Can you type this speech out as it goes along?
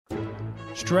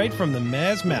straight from the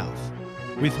mayor's mouth,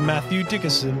 with Matthew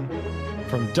Dickerson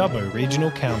from Dubbo Regional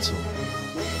Council.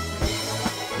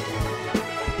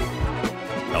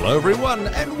 Hello everyone,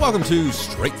 and welcome to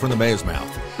Straight from the Mayor's Mouth.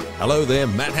 Hello there,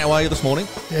 Matt. How are you this morning?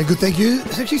 Yeah, good, thank you.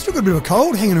 It's actually still got a bit of a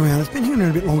cold hanging around. It's been hanging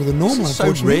around a bit longer than normal, It's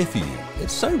so rare for you.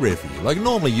 It's so rare for you. Like,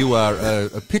 normally you are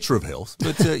a picture of health,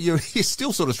 but you're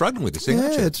still sort of struggling with this thing,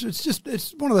 aren't you?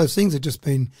 It's one of those things that's just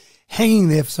been hanging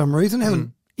there for some reason. It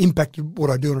hasn't impacted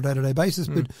what I do on a day-to-day basis,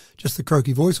 but just the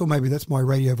croaky voice, or maybe that's my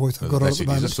radio voice I've got on at the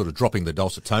moment. You're just sort of dropping the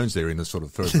dulcet tones there in the sort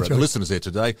of for the listeners there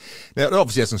today. Now, it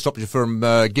obviously hasn't stopped you from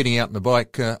getting out on the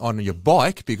bike on your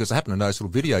bike, because I happen to know this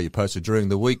little video you posted during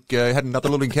the week had another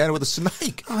little encounter with a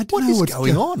snake. I don't know what's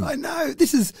going on. I know.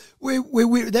 This is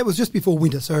that was just before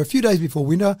winter. So a few days before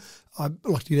winter, I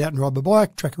like to get out and ride my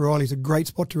bike. Track O'Reilly is a great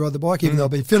spot to ride the bike, even though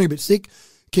I've been feeling a bit sick.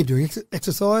 Keep doing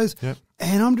exercise. Yep.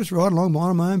 And I'm just riding along,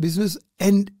 minding my own business.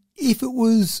 And if it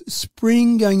was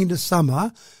spring going into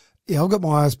summer, yeah, I've got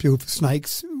my eyes peeled for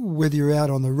snakes, whether you're out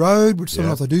on the road, which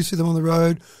sometimes I do see them on the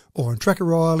road, or on Track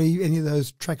O'Reilly, any of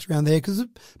those tracks around there, because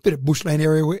it's a bit of bushland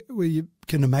area where you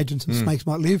can imagine some snakes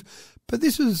might live. But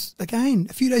this was, again,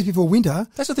 a few days before winter.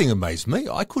 That's the thing that amazed me.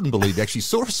 I couldn't believe you actually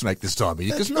saw a snake this time of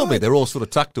year, because normally they're all sort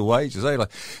of tucked away, you say, like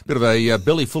a bit of a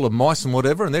belly full of mice and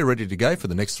whatever, and they're ready to go for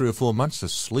the next 3 or 4 months,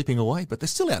 just sleeping away, but they're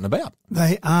still out and about.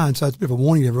 They are, and so it's a bit of a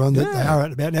warning to everyone that they are out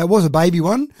and about. Now, it was a baby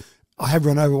one. I have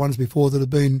run over ones before that have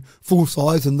been full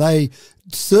size, and they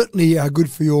certainly are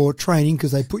good for your training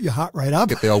because they put your heart rate up.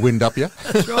 Get the old wind up, yeah?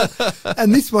 That's right.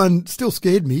 And this one still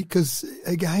scared me because,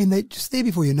 again, they're just there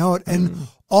before you know it. And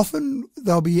often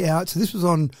they'll be out. So this was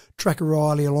on Track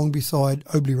O'Reilly along beside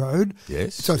Obley Road.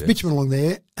 Yes. So it's bitumen along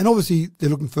there. And obviously they're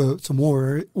looking for some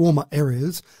warmer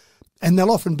areas. And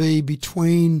they'll often be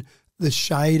between the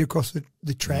shade across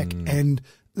the track and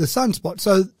the sunspot.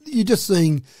 So you're just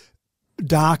seeing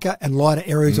darker and lighter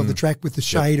areas of the track with the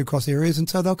shade across areas, and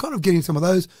so they'll kind of get in some of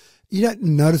those. You don't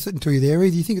notice it until you're there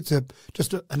either. You think it's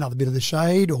just another bit of the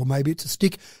shade, or maybe it's a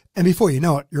stick, and before you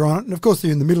know it, you're on it. And of course,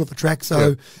 you're in the middle of the track,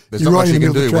 so there's not much you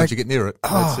can do once you get near it.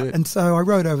 That's it. And so I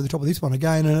rode over the top of this one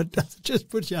again, and it just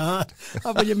puts your heart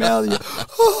up in your mouth. And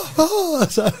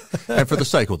and for the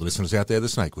sake of the listeners out there, the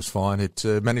snake was fine. It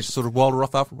managed to sort of waddle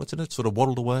off afterwards, and it sort of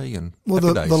waddled away, and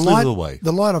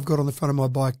the light I've got on the front of my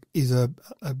bike is a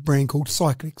brand called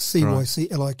Cyclic,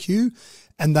 CYCLIQ,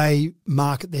 and they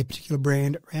market their particular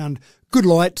brand around good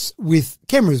lights with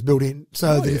cameras built in,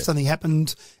 so that if something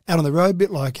happens out on the road, a bit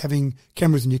like having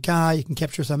cameras in your car, you can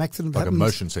capture some accident. Like a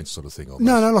motion sense sort of thing. Almost.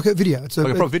 No, like a video. It's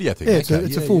like a proper video thing. Yeah,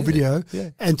 it's a full video.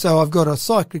 Yeah. And so I've got a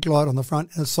Cyclic light on the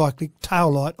front and a Cyclic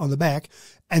tail light on the back,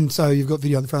 and so you've got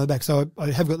video on the front and the back. So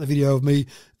I have got the video of me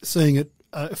seeing it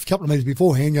a couple of metres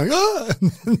beforehand going,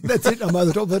 that's it, I'm over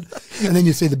the top of it. And then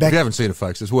you see the back. If you haven't seen it,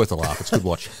 folks, it's worth a laugh. It's a good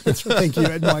watch. Thank you,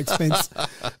 at my expense.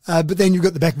 But then you've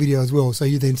got the back video as well, so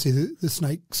you then see the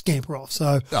snake scamper off.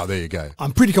 So there you go.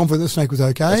 I'm pretty confident the snake was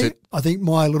okay. I think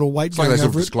my little weight. It's like those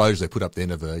little disclosures they put up at the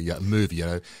end of a movie,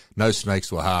 no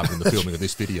snakes were harmed in the filming of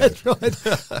this video. That's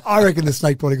right. I reckon the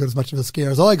snake probably got as much of a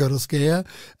scare as I got a scare.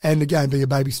 And again, being a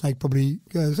baby snake probably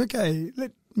goes, okay,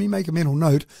 let me make a mental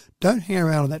note. Don't hang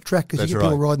around on that track because you get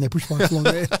people riding their push bikes along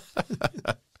there.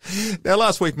 Now,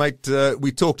 last week, mate,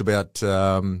 we talked about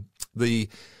the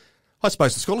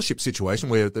scholarship situation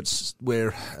where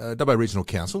Dubbo Regional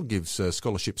Council gives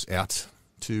scholarships out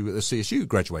to the CSU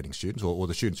graduating students or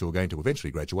the students who are going to eventually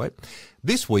graduate.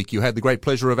 This week you had the great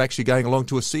pleasure of actually going along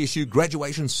to a CSU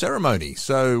graduation ceremony.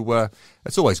 So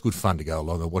it's always good fun to go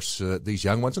along and watch these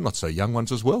young ones and not so young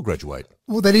ones as well graduate.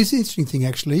 Well, that is the interesting thing,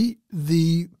 actually.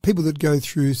 The people that go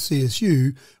through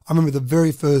CSU, I remember the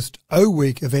very first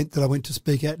O-Week event that I went to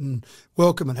speak at and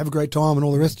welcome and have a great time and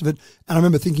all the rest of it. And I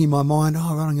remember thinking in my mind,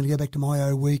 I'm going to go back to my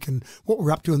O-Week and what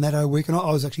we're up to in that O-Week. And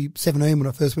I was actually 17 when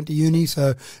I first went to uni,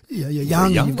 so you're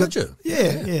young. Weren't you?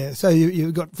 Yeah. So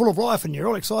you've got full of life and you're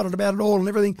all excited about it all and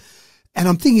everything. And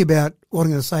I'm thinking about what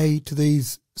I'm going to say to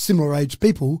these similar age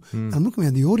people. And I'm looking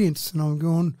around the audience and I'm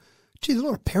going, gee, there's a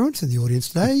lot of parents in the audience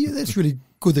today. That's really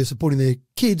good they're supporting their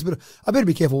kids, but I better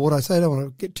be careful what I say. I don't want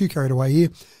to get too carried away here.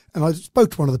 And I spoke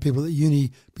to one of the people at the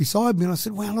uni beside me and I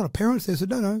said, wow, a lot of parents there. I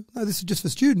said, no, this is just for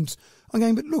students. I'm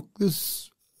going, but look, there's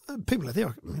people out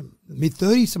there,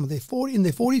 mid-30s, some of their 40, in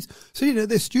their 40s. So,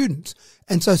 they're students.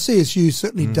 And so CSU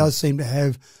certainly does seem to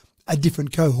have a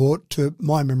different cohort to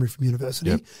my memory from university.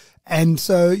 Yep. And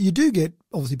so you do get,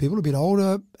 obviously, people a bit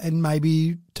older and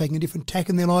maybe taking a different tack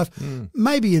in their life.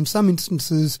 Maybe in some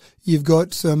instances you've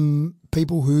got some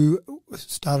people who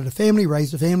started a family,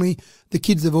 raised a family. The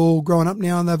kids have all grown up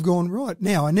now and they've gone, right,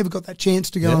 now I never got that chance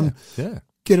to go and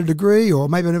get a degree, or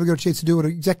maybe I never got a chance to do it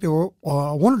exactly what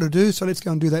I wanted to do, so let's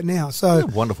go and do that now. So Isn't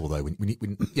it wonderful though when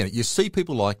you see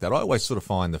people like that. I always sort of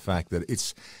find the fact that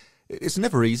it's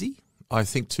never easy. I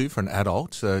think too for an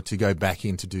adult to go back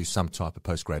in to do some type of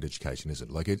postgrad education, is it?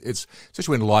 Like it's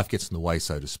especially when life gets in the way,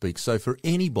 so to speak. So for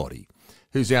anybody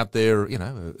who's out there,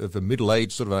 of a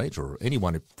middle-aged sort of age, or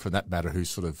anyone for that matter who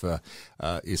sort of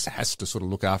has to sort of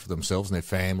look after themselves and their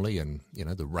family, and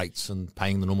the rates and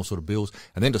paying the normal sort of bills,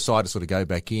 and then decide to sort of go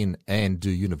back in and do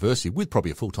university with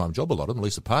probably a full-time job, a lot of them, at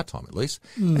least a part-time at least.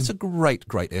 It's a great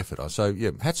effort. So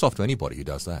yeah, hats off to anybody who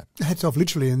does that. Hats off,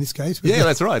 literally, in this case. Yeah,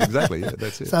 that's right, exactly. Yeah,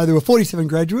 that's it. So there were 47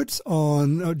 graduates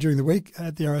during the week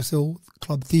at the RSL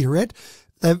Club Theaterette.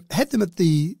 They've had them at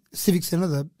the Civic Centre,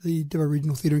 the Dubbo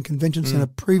Regional Theatre and Convention Centre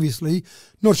previously.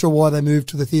 Not sure why they moved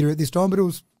to the theatre at this time, but it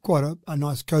was quite a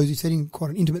nice, cosy setting, quite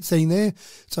an intimate setting there.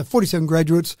 So 47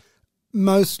 graduates,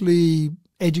 mostly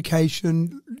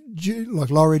education, like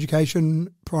lower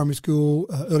education, primary school,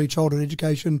 early childhood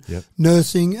education,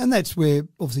 nursing, and that's where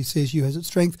obviously CSU has its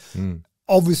strength.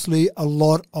 Obviously, a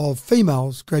lot of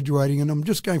females graduating, and I'm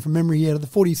just going from memory here, out of the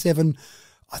 47,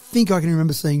 I think I can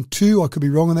remember seeing 2, I could be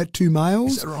wrong on that, 2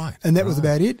 males. Is that right? And that was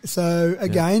about it. So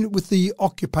again, with the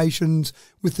occupations,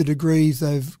 with the degrees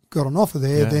they've got on offer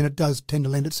there, then it does tend to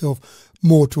lend itself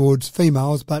more towards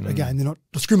females. But again, they're not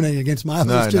discriminating against males.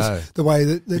 It's just the way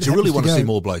that But you really want to see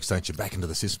more blokes, don't you, back into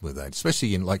the system with that,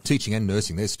 especially in like teaching and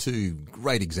nursing. There's 2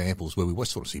 great examples where we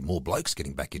sort of see more blokes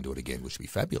getting back into it again, which would be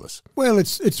fabulous. Well,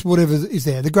 it's whatever is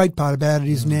there. The great part about it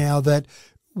is now that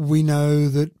we know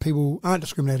that people aren't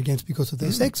discriminated against because of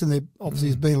their sex, and there obviously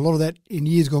has been a lot of that in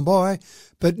years gone by.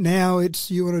 But now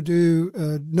it's, you want to do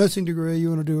a nursing degree, you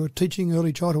want to do a teaching,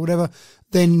 early childhood, whatever,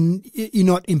 then you're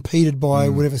not impeded by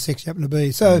whatever sex you happen to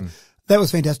be. So that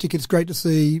was fantastic. It's great to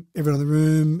see everyone in the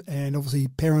room, and obviously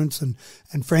parents and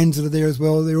friends that are there as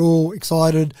well. They're all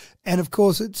excited. And of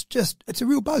course, it's a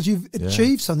real buzz. You've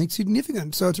achieved something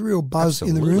significant. So it's a real buzz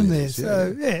in the room there.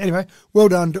 So anyway, well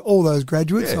done to all those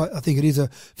graduates. I think it is a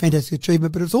fantastic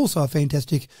achievement, but it's also a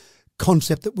fantastic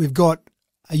concept that we've got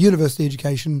a university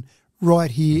education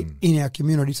right here in our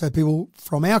community. So people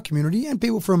from our community and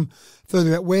people from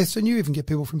further out west, and you even get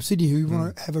people from Sydney who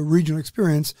want to have a regional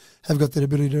experience, have got that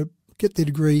ability to get their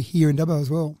degree here in Dubbo as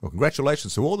well. Well,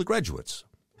 congratulations to all the graduates.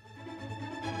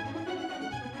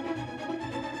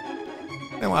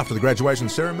 Now, after the graduation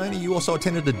ceremony, you also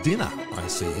attended a dinner, I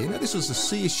see here. Now, this was the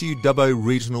CSU Dubbo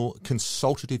Regional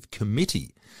Consultative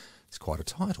Committee. It's quite a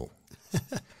title.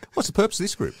 What's the purpose of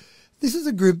this group? This is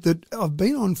a group that I've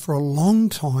been on for a long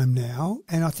time now,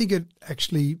 and I think it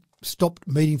actually stopped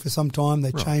meeting for some time.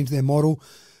 They changed their model.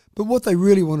 But what they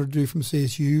really want to do from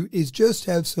CSU is just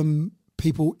have some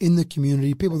people in the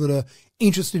community, people that are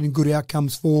interested in good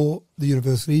outcomes for the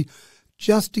university,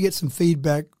 just to get some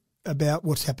feedback about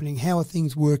what's happening, how are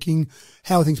things working,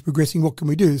 how are things progressing, what can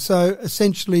we do. So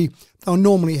essentially, they'll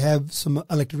normally have some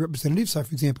elected representatives. So,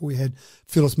 for example, we had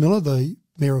Phyllis Miller, the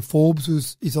Mayor of Forbes,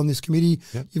 is on this committee.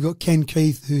 Yep. You've got Ken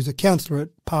Keith, who's a councillor at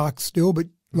Parks still, but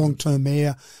long-term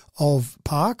mayor of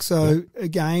Parks. So,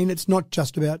 again, it's not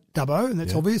just about Dubbo, and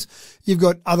that's obvious. You've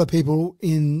got other people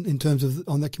in terms of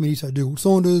on that committee, so Dougal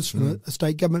Saunders from a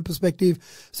state government perspective.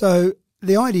 So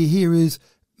the idea here is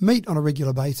meet on a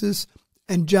regular basis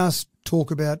and just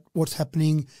talk about what's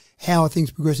happening, how are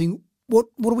things progressing, what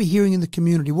are we hearing in the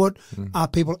community, what are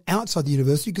people outside the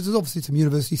university, because there's obviously some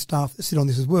university staff that sit on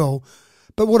this as well,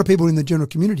 but what are people in the general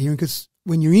community hearing, because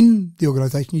when you're in the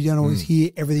organisation, you don't always hear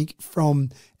everything from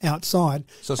outside.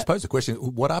 So I suppose the question,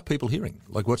 what are people hearing?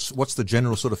 Like what's the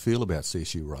general sort of feel about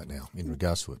CSU right now in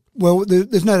regards to it? Well,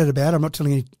 there's no doubt about it. I'm not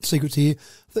telling any secrets here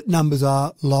that numbers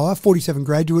are lower. 47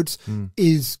 graduates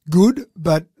is good,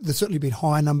 but there's certainly been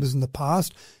higher numbers in the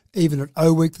past. Even at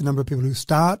O-Week, the number of people who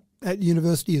start at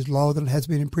university is lower than it has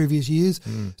been in previous years.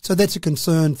 So that's a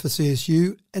concern for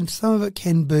CSU, and some of it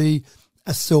can be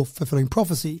a self-fulfilling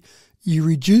prophecy. You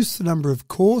reduce the number of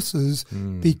courses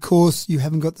because you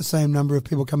haven't got the same number of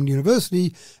people coming to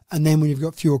university, and then when you've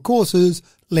got fewer courses,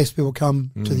 less people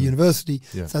come to the university.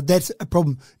 Yeah. So that's a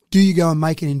problem. Do you go and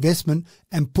make an investment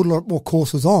and put a lot more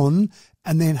courses on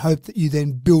and then hope that you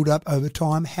then build up over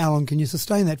time? How long can you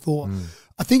sustain that for?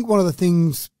 I think one of the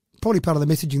things, probably part of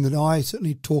the messaging that I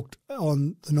certainly talked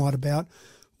on the night about,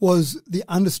 was the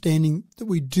understanding that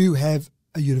we do have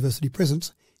a university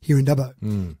presence here in Dubbo.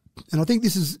 And I think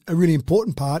this is a really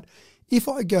important part. If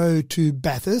I go to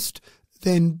Bathurst,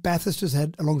 then Bathurst has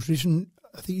had a long tradition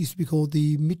I think it used to be called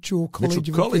the Mitchell College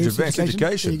of Advanced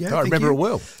Education. There you go. I remember it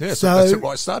well. Yeah, so that's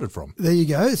where I started from. There you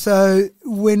go. So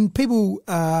when people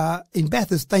are in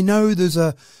Bathurst, they know there's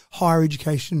a higher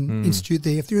education institute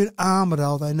there. If they're in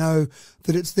Armidale, they know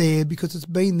that it's there because it's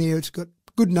been there. It's got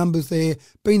good numbers there,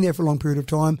 been there for a long period of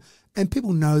time, and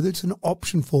people know that it's an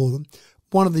option for them.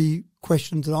 One of the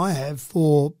questions that I have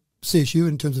for CSU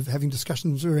in terms of having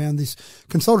discussions around this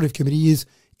consultative committee is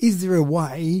there a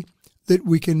way that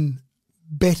we can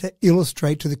better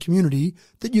illustrate to the community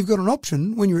that you've got an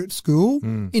option when you're at school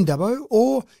in Dubbo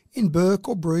or in Burke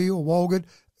or Bree or Walgett,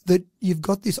 that you've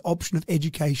got this option of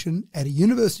education at a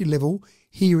university level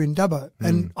here in Dubbo.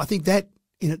 And I think that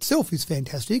in itself is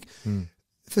fantastic.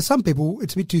 For some people,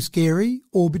 it's a bit too scary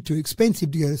or a bit too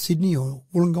expensive to go to Sydney or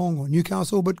Wollongong or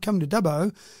Newcastle, but coming to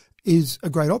Dubbo is a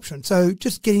great option. So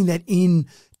just getting that in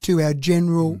to our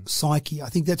general psyche, I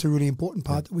think that's a really important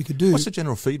part that we could do. What's the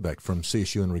general feedback from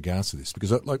CSU in regards to this?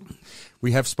 Because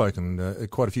we have spoken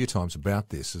quite a few times about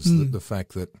this, is the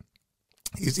fact that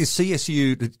is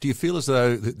CSU, do you feel as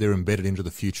though they're embedded into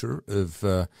the future of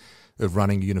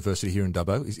running a university here in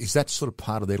Dubbo? Is that sort of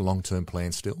part of their long-term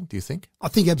plan still, do you think? I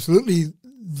think absolutely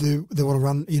they want to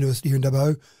run a university here in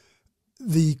Dubbo.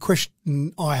 The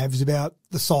question I have is about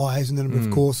the size and the number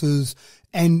of courses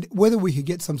and whether we could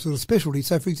get some sort of specialty.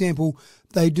 So, for example,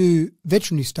 they do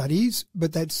veterinary studies,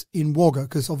 but that's in Wagga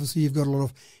because obviously you've got a lot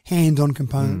of hands-on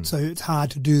components, so it's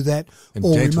hard to do that and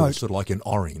all dental, remote. sort of like in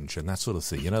Orange and that sort of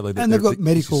thing. You know, and they've got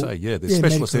medical. There's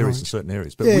specialist areas in certain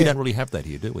areas, but we don't really have that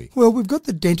here, do we? Well, we've got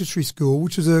the dentistry school,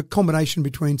 which is a combination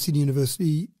between Sydney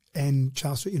University and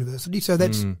Charles Street University, so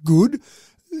that's good.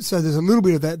 So there's a little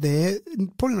bit of that there,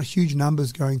 probably not huge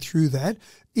numbers going through that.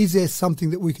 Is there something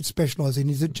that we could specialise in?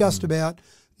 Is it just about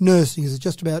nursing? Is it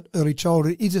just about early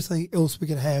childhood? Is there something else we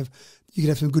could have? You could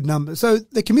have some good numbers. So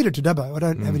they're committed to Dubbo. I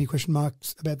don't have any question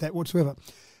marks about that whatsoever.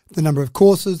 The number of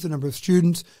courses, the number of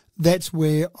students, that's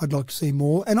where I'd like to see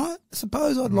more. And I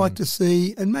suppose I'd like to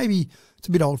see, and maybe it's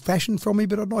a bit old-fashioned from me,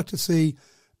 but I'd like to see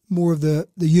more of the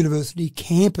university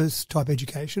campus type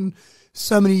education.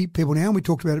 So many people now, and we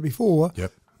talked about it before,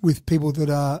 with people that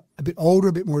are a bit older,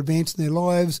 a bit more advanced in their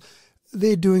lives,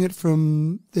 they're doing it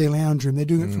from their lounge room. They're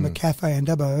doing it from a cafe in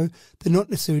Dubbo. They're not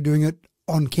necessarily doing it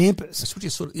on campus.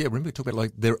 That's what you remember we talked about,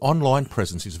 like their online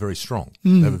presence is very strong.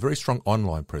 They have a very strong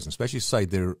online presence. But as you say,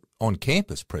 their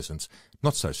on-campus presence,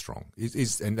 not so strong.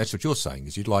 And that's what you're saying,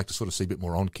 is you'd like to sort of see a bit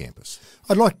more on campus.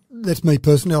 That's me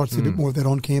personally, I'd like to see a bit more of that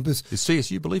on campus. Does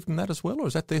CSU believe in that as well, or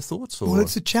is that their thoughts? Or? Well,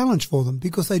 it's a challenge for them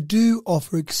because they do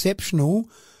offer exceptional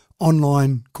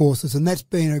online courses, and that's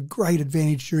been a great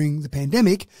advantage during the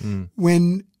pandemic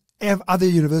when other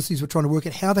universities were trying to work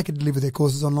out how they could deliver their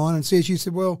courses online, and CSU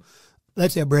said, well,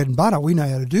 that's our bread and butter. We know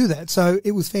how to do that. So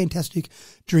it was fantastic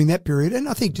during that period, and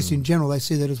I think just in general they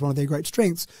see that as one of their great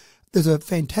strengths. There's a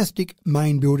fantastic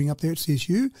main building up there at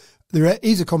CSU. There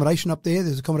is accommodation up there.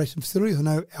 There's accommodation facilities. I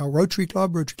know our Rotary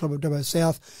Club of Dubbo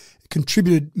South,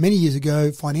 contributed many years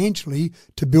ago financially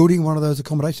to building one of those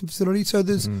accommodation facilities. So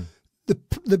there's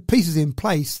the pieces in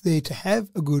place there to have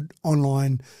a good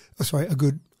a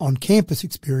good on-campus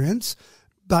experience,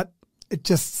 but it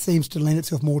just seems to lend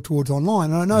itself more towards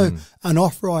online. And I know an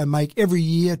offer I make every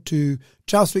year to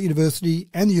Charles Street University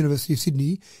and the University of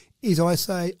Sydney is I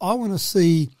say, I want to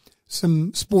see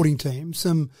some sporting teams,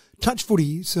 some touch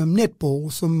footy, some netball,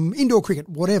 some indoor cricket,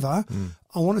 whatever.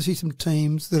 I want to see some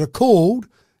teams that are called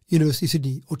University of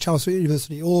Sydney or Charles Street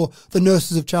University or the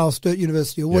nurses of Charles Street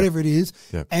University or whatever it is.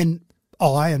 And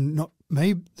I, and not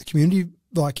me, the community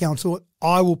by council,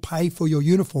 I will pay for your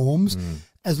uniforms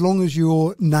as long as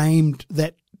you're named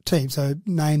that team. So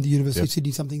name the University of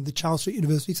Sydney something, the Charles Street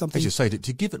University something. As you say,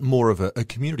 to give it more of a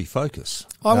community focus.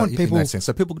 I want people in that sense,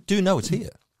 so people do know it's here.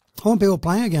 I want people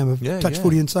playing a game of touch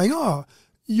footy and saying, oh,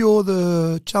 you're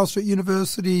the Charles Street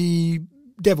University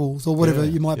Devils or whatever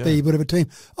you might be, whatever team.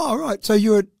 Oh, right. So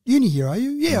you're at uni here, are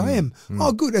you? Yeah, I am.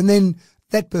 Oh, good. And then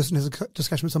that person has a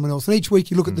discussion with someone else. And each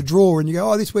week you look at the draw and you go,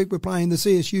 oh, this week we're playing the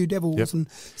CSU Devils. And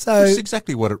so it's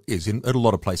exactly what it is in a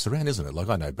lot of places around, isn't it? Like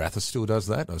I know Bathurst still does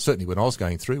that. Certainly when I was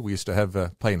going through, we used to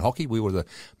have playing hockey. We were the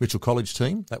Mitchell College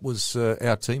team. That was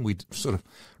our team. We'd sort of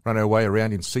run our way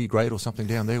around in C grade or something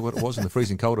down there, what it was, in the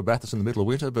freezing cold of Bathurst in the middle of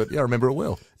winter. But, I remember it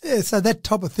well. Yeah, so that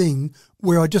type of thing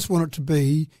where I just want it to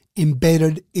be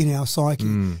embedded in our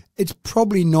psyche. It's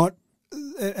probably not,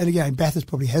 and again, Bathurst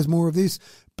probably has more of this,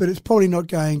 but it's probably not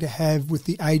going to have, with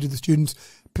the age of the students,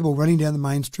 people running down the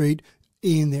main street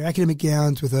in their academic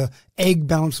gowns with a egg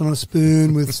balanced on a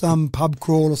spoon with some pub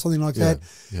crawl or something like that.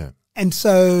 Yeah. And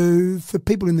so for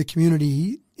people in the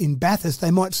community in Bathurst, they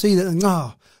might see that and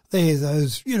there's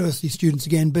those university students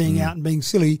again being out and being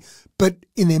silly. But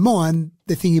in their mind,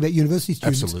 they're thinking about university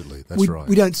students. Absolutely, that's right.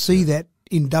 We don't see that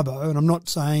in Dubbo, and I'm not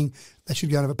saying they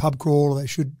should go and have a pub crawl or they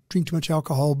should drink too much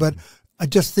alcohol, but I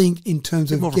just think in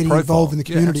terms of getting involved in the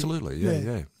community. Yeah, absolutely,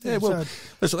 yeah. Well,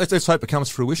 let's hope it comes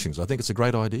to fruition. I think it's a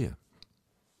great idea.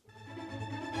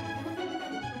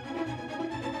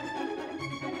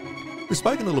 We've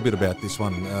spoken a little bit about this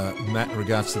one, Matt, in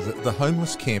regards to the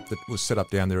homeless camp that was set up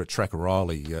down there at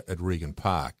Trackaryley at Regand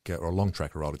Park, or along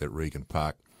Trackaryley at Regand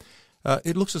Park.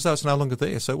 It looks as though it's no longer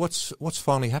there. So what's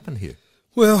finally happened here?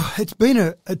 Well, it's been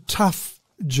a tough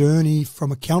journey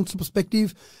from a council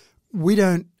perspective. We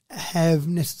don't have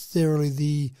necessarily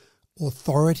the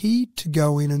authority to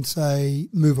go in and say,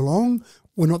 move along.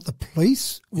 We're not the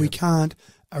police. We can't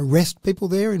arrest people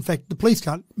there. In fact, the police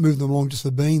can't move them along just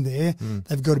for being there.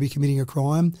 They've got to be committing a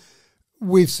crime.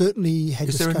 We've certainly had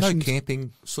discussions. Is there a no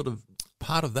camping sort of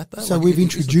part of that, though? So we've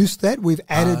introduced that. We've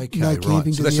added no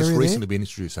camping to the area. So that's just recently been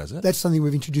introduced, has it? That's something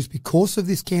we've introduced because of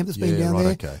this camp that's been down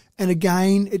there. Okay. And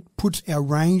again, it puts our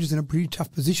rangers in a pretty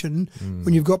tough position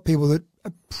when you've got people that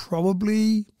are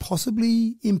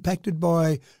possibly impacted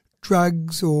by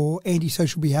drugs or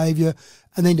antisocial behaviour,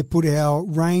 and then to put our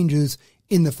rangers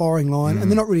in the firing line, and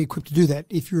they're not really equipped to do that.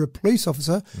 If you're a police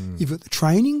officer, you've got the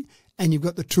training and you've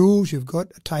got the tools, you've got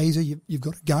a taser, you've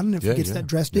got a gun if it gets that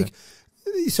drastic.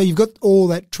 Yeah. So you've got all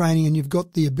that training and you've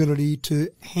got the ability to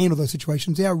handle those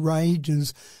situations. Our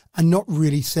rangers are not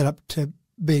really set up to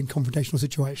be in confrontational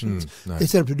situations. No. They're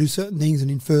set up to do certain things and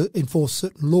enforce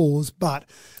certain laws, but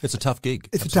it's a tough gig.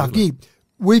 It's a tough gig.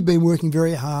 We've been working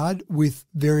very hard with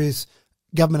various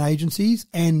government agencies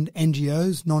and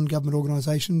NGOs, non-government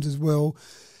organisations as well,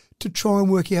 to try and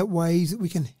work out ways that we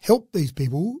can help these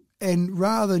people. And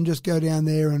rather than just go down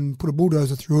there and put a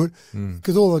bulldozer through it,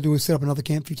 because all they do is set up another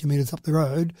camp 50 metres up the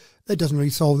road, that doesn't really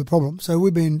solve the problem. So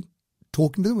we've been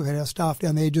talking to them. We've had our staff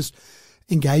down there just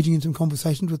engaging in some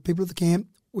conversations with people at the camp.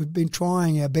 We've been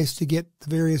trying our best to get the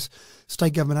various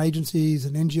state government agencies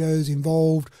and NGOs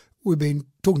involved. We've been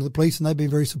talking to the police and they've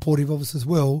been very supportive of us as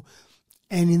well.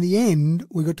 And in the end,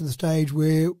 we got to the stage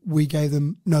where we gave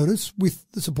them notice with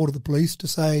the support of the police to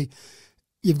say,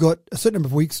 you've got a certain number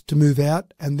of weeks to move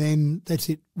out and then that's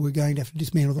it. We're going to have to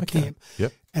dismantle the camp.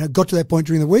 Yep. And it got to that point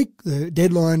during the week. The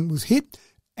deadline was hit.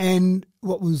 And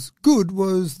what was good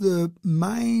was the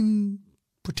main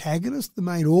protagonist, the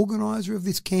main organiser of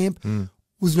this camp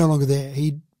was no longer there.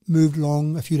 He'd moved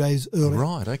along a few days earlier.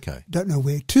 Right, okay. Don't know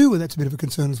where to, and that's a bit of a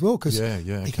concern as well because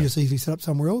he can just easily set up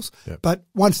somewhere else. Yep. But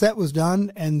once that was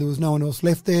done and there was no one else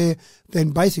left there,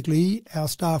 then basically our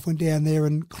staff went down there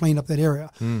and cleaned up that area.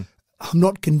 I'm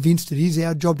not convinced it is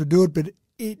our job to do it, but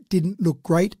it didn't look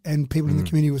great and people in the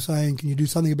community were saying, can you do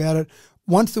something about it?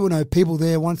 Once there were no people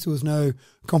there, once there was no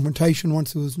confrontation,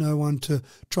 once there was no one to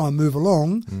try and move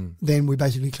along, then we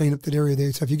basically cleaned up that area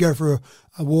there. So if you go for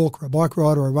a walk or a bike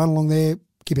ride or a run along there,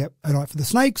 keep out an eye for the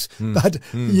snakes, but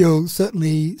you'll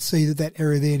certainly see that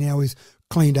area there now is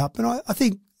cleaned up. And I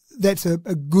think that's a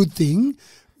good thing.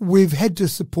 We've had to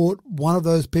support one of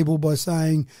those people by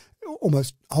saying,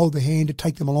 almost hold their hand to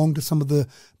take them along to some of the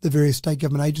various state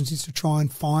government agencies to try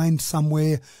and find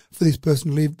somewhere for this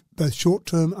person to live, both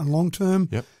short-term and long-term.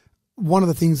 Yep. One of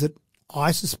the things that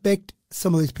I suspect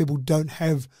some of these people don't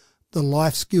have the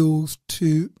life skills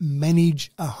to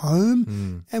manage a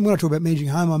home. And when I talk about managing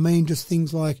a home, I mean just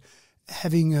things like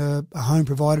having a home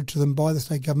provided to them by the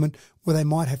state government where they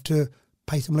might have to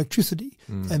pay some electricity.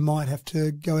 They might have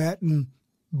to go out and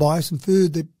buy some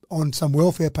food that on some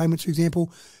welfare payments, for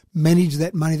example, manage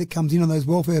that money that comes in on those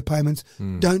welfare payments.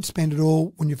 Don't spend it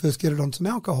all when you first get it on some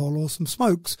alcohol or some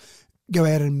smokes. Go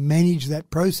out and manage that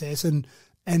process and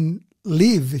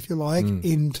live, if you like,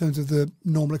 in terms of the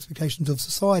normal expectations of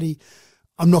society.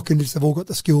 I'm not convinced they've all got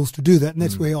the skills to do that, and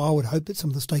that's where I would hope that some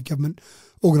of the state government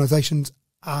organisations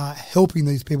are helping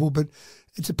these people. But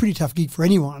it's a pretty tough gig for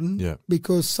anyone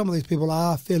because some of these people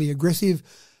are fairly aggressive.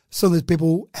 Some of these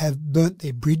people have burnt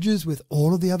their bridges with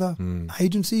all of the other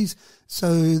agencies,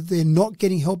 so they're not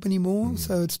getting help anymore.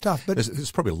 So it's tough. But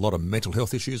there's probably a lot of mental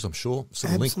health issues, I'm sure,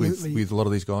 sort of linked with a lot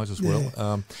of these guys as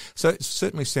well. So it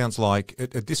certainly sounds like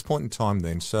at this point in time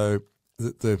then, so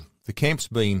the camp's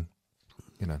been,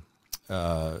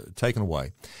 taken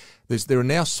away. There are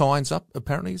now signs up,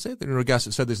 apparently, is there? In regards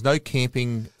to, so there's no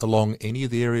camping along any of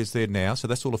the areas there now, so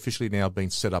that's all officially now been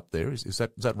set up there. Is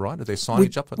that right? Are there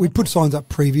signage up? We put signs up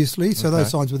previously, so those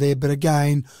signs were there. But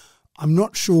again, I'm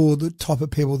not sure the type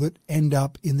of people that end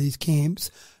up in these camps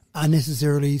are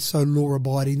necessarily so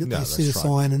law-abiding that they see a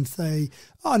sign and say,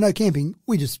 oh, no camping,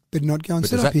 we just better not go and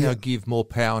set up here. Does that now give more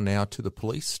power now to the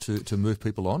police to move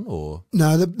people on? Or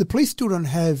no, the police still don't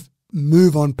have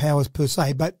move on powers per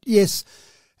se. But yes,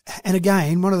 and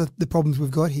again, one of the problems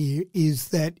we've got here is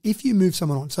that if you move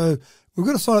someone on, so we've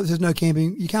got a sign that says no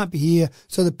camping, you can't be here,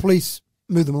 so the police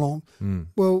move them along.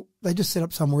 Well, they just set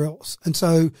up somewhere else. And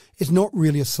so it's not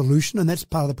really a solution, and that's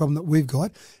part of the problem that we've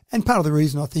got. And part of the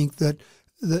reason I think that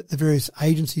the various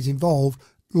agencies involved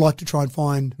like to try and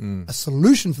find a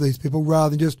solution for these people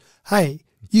rather than just, hey,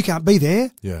 you can't be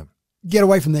there. Yeah. Get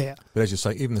away from there. But as you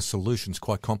say, even the solution's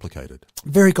quite complicated.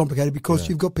 Very complicated because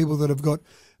you've got people that have got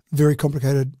very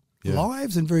complicated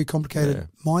lives and very complicated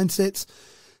mindsets.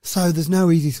 So there's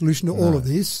no easy solution to all of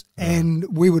this. And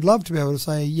we would love to be able to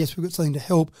say, yes, we've got something to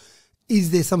help.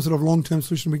 Is there some sort of long-term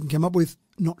solution we can come up with?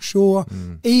 Not sure.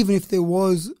 Even if there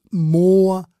was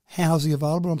more housing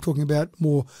available, I'm talking about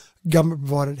more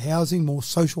government-provided housing, more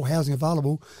social housing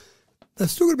available, they've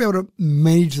still got to be able to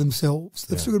manage themselves.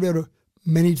 They've still got to be able to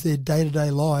manage their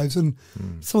day-to-day lives. And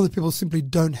some of the people simply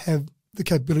don't have the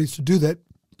capabilities to do that.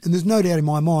 And there's no doubt in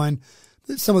my mind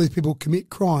that some of these people commit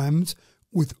crimes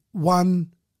with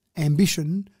one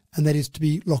ambition, and that is to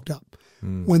be locked up.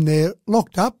 When they're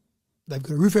locked up, they've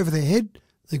got a roof over their head,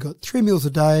 they've got 3 meals a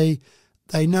day,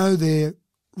 they know they're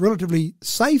relatively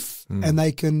safe and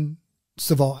they can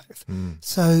survive.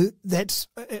 So that's,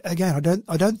 again,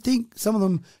 I don't think some of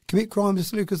them commit crimes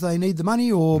just because they need the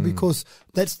money or because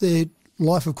that's their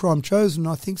life of crime chosen.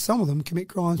 I think some of them commit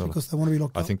crimes because they want to be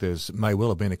locked up. I think may well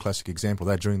have been a classic example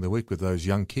of that during the week with those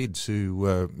young kids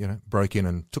who broke in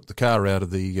and took the car out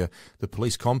of the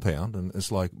police compound, and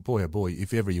it's like, boy oh boy,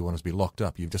 if ever you want us to be locked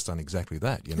up, you've just done exactly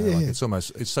that.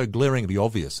 Like it's so glaringly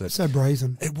obvious that so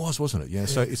brazen. It was, wasn't it? Yeah.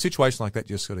 So in situations like that,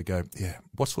 you just got to go,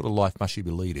 what sort of life must you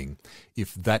be leading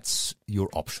if that's your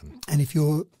option? And if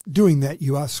you're doing that,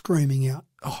 you are screaming out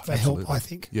for absolutely. help, I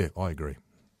think. Yeah, I agree.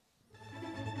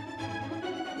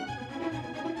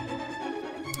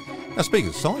 Now, speaking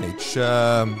of signage,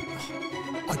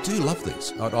 I do love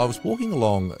these. I was walking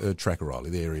along Trackarolli,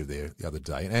 the area there, the other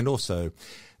day, and also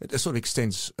it sort of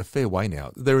extends a fair way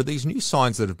now. There are these new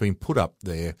signs that have been put up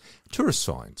there, tourist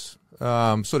signs,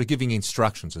 sort of giving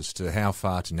instructions as to how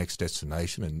far to next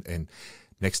destination and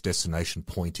next destination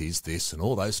point is this and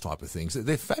all those type of things.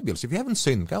 They're fabulous. If you haven't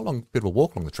seen them, go along a bit of a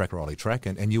walk along the Trackarolli track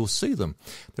and you'll see them.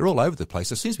 They're all over the place.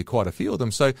 There seems to be quite a few of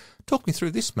them. So talk me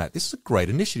through this, Matt. This is a great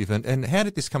initiative. And how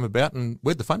did this come about and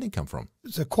where'd the funding come from?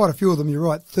 So quite a few of them, you're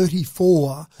right,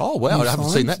 34. Oh, wow. I haven't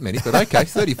seen that many, but okay,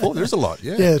 34. There is a lot,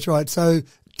 yeah. Yeah, that's right. So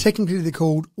technically they're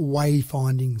called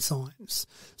wayfinding signs.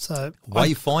 So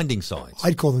wayfinding signs?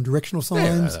 I'd call them directional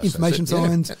signs, information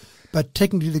signs. Yeah. But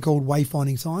technically they're called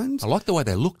wayfinding signs. I like the way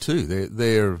they look too.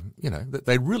 They're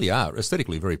they really are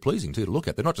aesthetically very pleasing too to look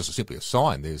at. They're not just simply a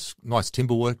sign. There's nice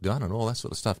timber work done and all that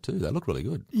sort of stuff too. They look really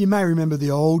good. You may remember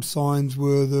the old signs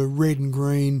were the red and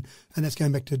green, and that's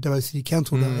going back to Dubbo City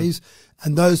Council days.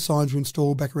 And those signs were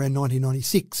installed back around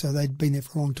 1996, so they'd been there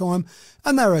for a long time.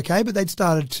 And they were okay, but they'd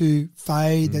started to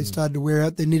fade. They'd started to wear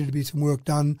out. There needed to be some work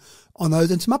done on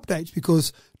those and some updates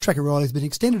because Trackarolli has been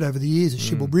extended over the years. A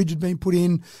Shibble Bridge had been put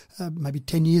in maybe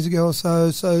 10 years ago or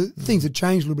so. So things had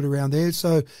changed a little bit around there.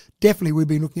 So definitely we've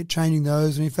been looking at changing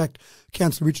those. And in fact,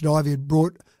 Councillor Richard Ivey had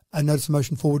brought a notice of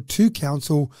motion forward to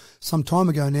Council some time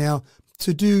ago now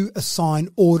to do a sign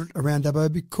audit around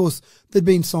Dubbo because there'd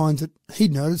been signs that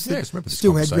he'd noticed that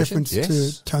still had reference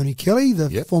to Tony Kelly,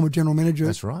 the former general manager,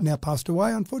 that's right, now passed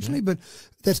away, unfortunately, but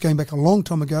that's going back a long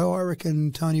time ago. I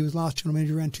reckon Tony was last general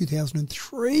manager around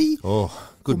 2003.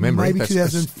 Oh, good memory. Maybe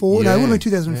 2004. No, it would have been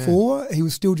 2004. He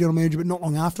was still general manager, but not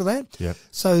long after that. Yeah.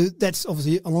 So that's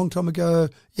obviously a long time ago.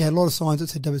 You had a lot of signs that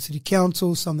said Dubbo City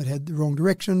Council, some that had the wrong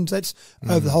directions. That's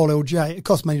over the whole LGA. It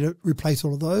cost money to replace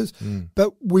all of those.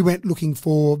 But we went looking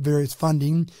for various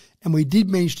funding, and we did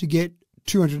manage to get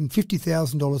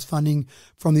 $250,000 funding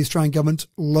from the Australian Government's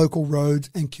Local Roads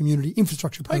and Community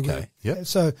Infrastructure Program. Okay, yep.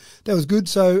 So that was good.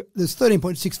 So there's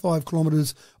 13.65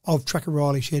 kilometres of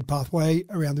Trackarolli shared pathway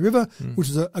around the river, which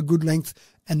is a good length.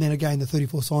 And then again, the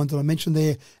 34 signs that I mentioned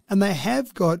there. And they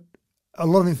have got a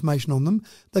lot of information on them.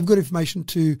 They've got information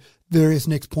to various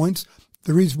next points.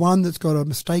 There is one that's got a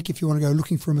mistake. If you want to go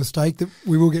looking for a mistake, that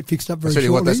we will get fixed up very shortly.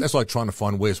 What, that's like trying to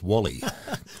find where's Wally.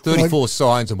 34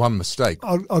 signs and one mistake.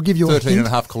 I'll give you 13 and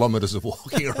a half kilometres of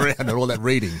walking around and all that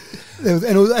reading. And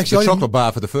it was actually a chocolate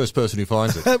bar for the first person who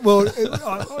finds it. Well,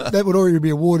 that would already be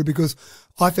awarded because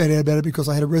I found out about it because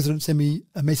I had a resident send me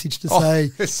a message to say,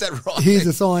 is that right? Here's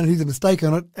a sign, here's a mistake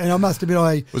on it. And I must admit,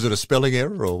 was it a spelling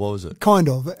error or what was it? Kind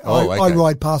of. Okay. I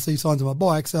ride past these signs on my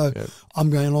bike, so I'm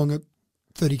going along at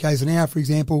 30 k's an hour, for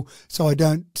example, so I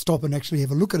don't stop and actually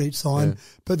have a look at each sign.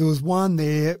 But there was one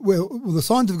there. Well, the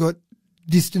signs have got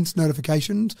distance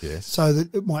notifications. Yes. So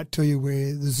that it might tell you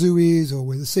where the zoo is or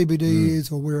where the CBD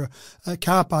is or where a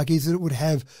car park is, that it would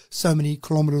have so many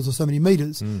kilometres or so many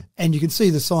metres. And you can see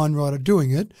the sign writer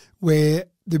doing it where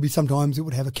there'd be sometimes it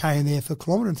would have a K in there for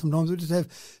kilometre and sometimes it would just have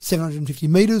 750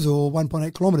 metres or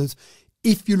 1.8 kilometres.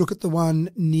 If you look at the one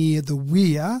near the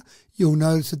Weir, you'll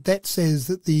notice that says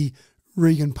that the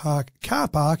Regand Park car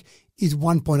park is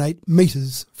 1.8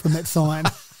 metres from that sign.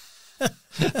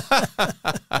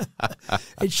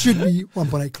 It should be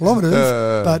 1.8 kilometres,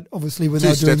 but obviously when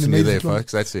they're doing the metres there,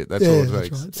 folks, that's it. That's all it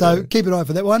takes. Right. So keep an eye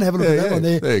for that one. Have a look at that one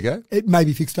there. There you go. It may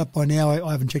be fixed up by now.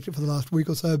 I haven't checked it for the last week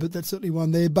or so, but that's certainly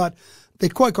one there. But they're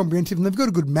quite comprehensive, and they've got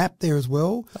a good map there as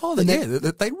well. Oh,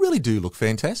 they really do look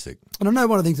fantastic. And I know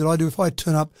one of the things that I do, if I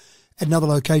turn up at another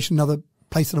location, another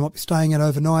place that I might be staying at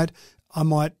overnight, I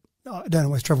don't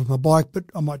always travel with my bike, but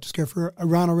I might just go for a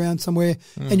run around somewhere.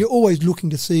 And you're always looking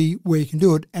to see where you can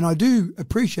do it. And I do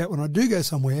appreciate when I do go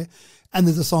somewhere and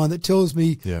there's a sign that tells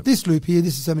me this loop here,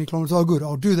 this is so many kilometres. Oh, good,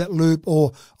 I'll do that loop,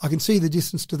 or I can see the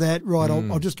distance to that. Right,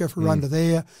 I'll just go for a run to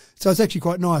there. So it's actually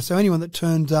quite nice. So anyone that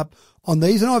turns up on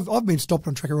these, and I've been stopped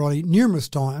on Trackarati numerous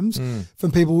times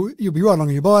from people. You'll be riding along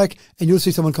on your bike and you'll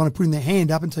see someone kind of putting their hand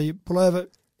up and so you pull over.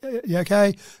 You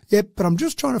okay? Yep, but I'm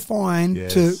just trying to find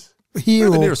to here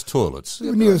the or nearest toilets.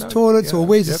 Or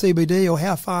where's the CBD or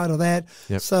how far to that.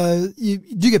 So you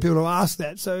do get people to ask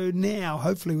that. So now,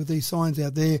 hopefully with these signs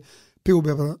out there, people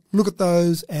will be able to look at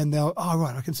those and they'll, oh,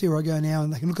 right, I can see where I go now,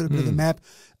 and they can look at a bit of the map.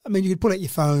 I mean, you could pull out your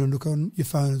phone and look on your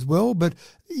phone as well, but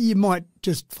you might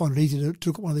just find it easy to look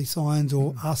at one of these signs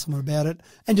or ask someone about it.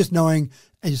 And just knowing,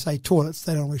 as you say, toilets,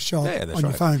 they don't always show up on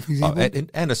your phone, for example.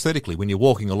 And aesthetically, when you're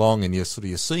walking along and you're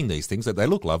seeing these things, that they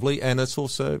look lovely, and it's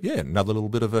also, another little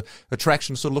bit of a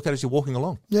attraction to sort of look at as you're walking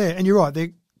along. Yeah, and you're right,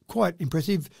 they're quite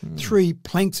impressive. 3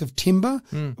 planks of timber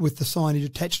with the signage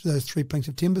attached to those 3 planks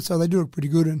of timber, so they do look pretty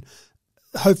good and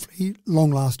hopefully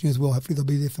long-lasting as well. Hopefully they'll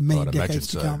be there for many decades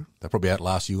to come. They'll probably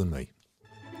outlast you and me.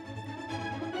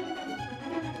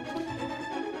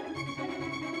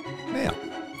 Now,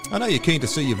 I know you're keen to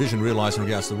see your vision realised in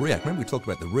regards to the REACT. Remember we talked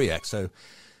about the REACT, so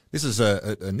this is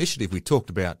an initiative we talked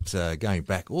about going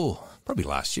back, probably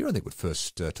last year. I think we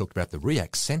first talked about the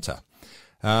REACT Centre.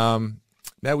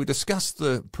 Now, we discussed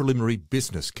the preliminary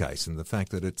business case and the fact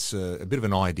that it's a bit of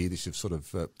an idea that you've sort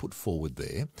of put forward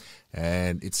there,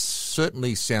 and it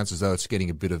certainly sounds as though it's getting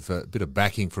a bit of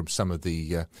backing from some of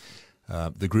the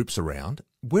groups around.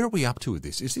 Where are we up to with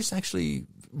this? Is this actually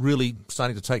really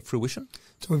starting to take fruition?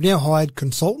 So we've now hired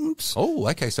consultants. Oh,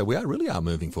 okay. So we really are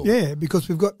moving forward. Yeah, because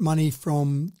we've got money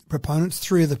from proponents.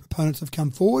 3 of the proponents have come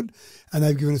forward and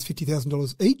they've given us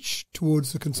 $50,000 each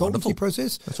towards the consultancy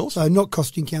process. That's awesome. So not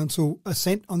costing council a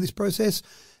cent on this process.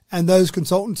 And those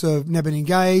consultants have now been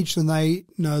engaged and they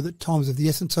know that time is of the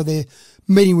essence. So they're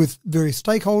meeting with various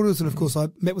stakeholders. And of course, I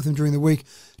met with them during the week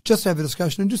just to have a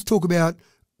discussion and just talk about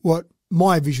what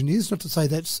my vision is. Not to say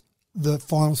that's the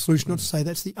final solution, not to say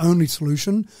that's the only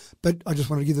solution, but I just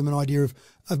wanted to give them an idea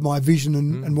of my vision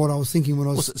and what I was thinking when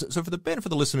I was... So for the benefit of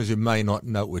the listeners who may not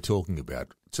know what we're talking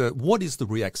about, so what is the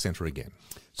REACT Centre again?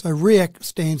 So REACT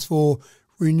stands for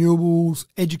Renewables,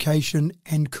 Education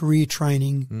and Career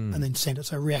Training, and then Centre,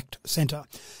 so REACT Centre.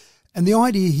 And the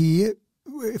idea here,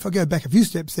 if I go back a few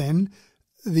steps then,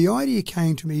 the idea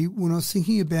came to me when I was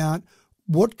thinking about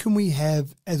what can we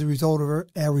have as a result of our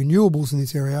renewables in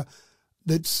this area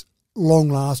that's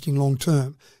long-lasting,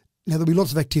 long-term. Now, there'll be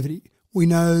lots of activity. We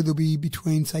know there'll be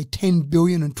between, say, $10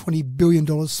 billion and $20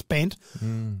 billion spent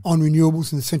on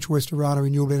renewables in the Central West Orana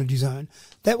Renewable Energy Zone.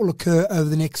 That will occur over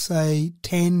the next, say,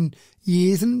 10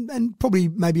 years and probably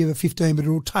maybe over 15, but it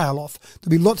will tail off.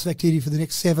 There'll be lots of activity for the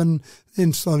next 7,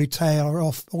 then slowly tail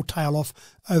off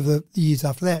over the years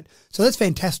after that. So that's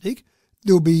fantastic.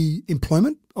 There'll be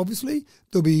employment, obviously.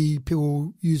 There'll be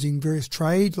people using various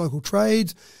trades, local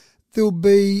trades. There'll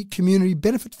be community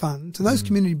benefit funds, and those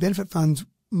community benefit funds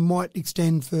might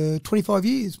extend for 25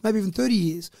 years, maybe even 30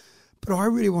 years. But I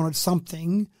really wanted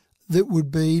something that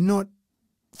would be not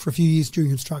for a few years during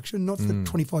construction, not for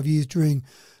 25 years during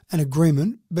an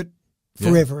agreement, but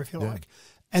forever, if you like.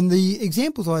 And the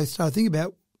examples I started thinking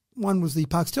about, one was the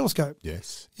Parkes Telescope.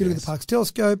 Yes. You look at the Parkes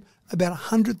Telescope, about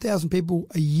 100,000 people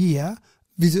a year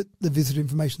visit the Visitor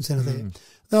Information Centre there.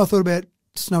 Then I thought about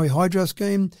Snowy Hydro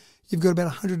Scheme. You've got about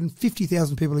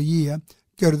 150,000 people a year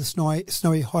go to the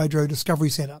Snowy Hydro Discovery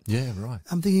Centre. Yeah, right.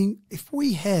 I'm thinking if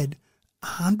we had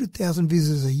 100,000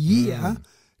 visitors a year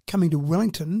coming to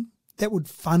Wellington, that would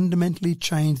fundamentally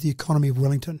change the economy of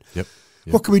Wellington. Yep.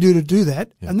 What can we do to do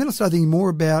that? Yep. And then I started thinking more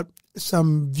about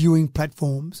some viewing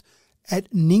platforms.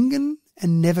 At Ningen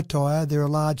and Nevertire, there are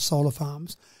large solar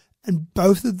farms. And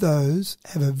both of those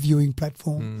have a viewing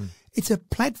platform. It's a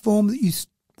platform that you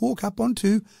walk up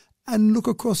onto and look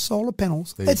across solar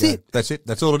panels. That's it. That's it.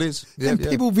 That's all it is. Yeah, and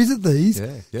people visit these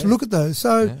to look at those.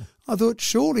 So I thought,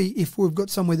 surely if we've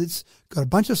got somewhere that's got a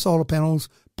bunch of solar panels,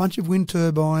 bunch of wind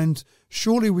turbines,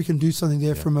 surely we can do something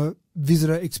there from a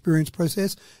visitor experience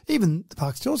process. Even the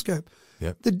Parkes telescope.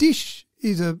 The dish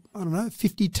is a,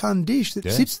 50-ton dish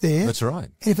that sits there. That's right.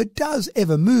 And if it does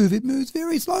ever move, it moves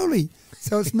very slowly.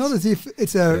 So it's not as if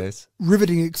it's a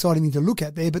riveting, exciting thing to look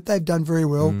at there, but they've done very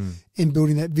well in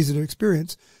building that visitor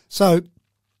experience. So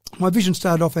my vision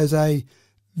started off as a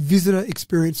visitor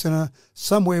experience centre,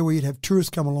 somewhere where you'd have tourists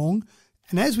come along.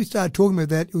 And as we started talking about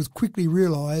that, it was quickly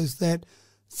realised that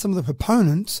some of the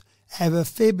proponents have a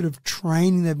fair bit of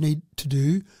training they need to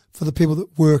do for the people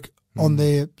that work on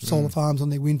their solar farms, on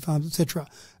their wind farms, etc.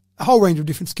 A whole range of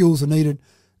different skills are needed,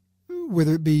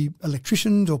 whether it be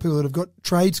electricians or people that have got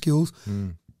trade skills.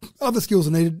 Other skills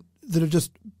are needed that are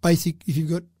just basic. If you've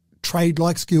got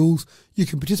trade-like skills, you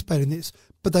can participate in this.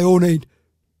 But they all need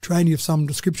training of some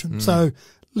description. So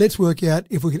let's work out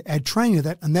if we can add training to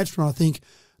that. And that's when I think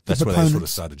that's where they sort of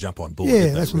started to jump on board. Yeah,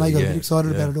 that's when they got a bit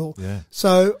excited about it all.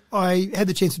 So I had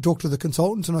the chance to talk to the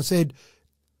consultants and I said,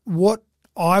 what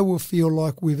I will feel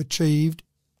like we've achieved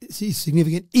is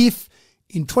significant if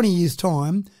in 20 years'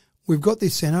 time we've got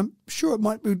this centre. Sure, it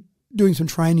might be doing some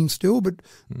training still, but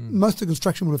most of the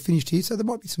construction will have finished here, so there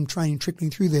might be some training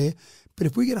trickling through there. But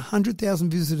if we get 100,000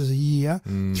 visitors a year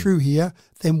through here,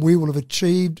 then we will have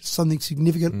achieved something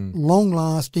significant,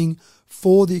 long-lasting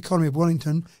for the economy of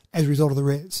Wellington as a result of the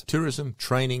res. Tourism,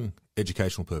 training,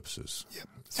 educational purposes.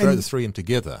 Throw the three in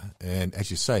together, and as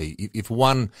you say, if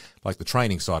one, like the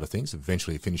training side of things,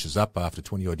 eventually finishes up after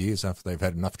 20-odd years after they've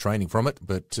had enough training from it,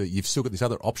 but you've still got these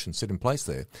other options set in place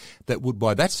there that would,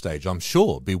 by that stage, I'm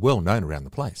sure, be well known around the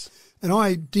place. And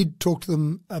I did talk to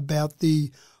them about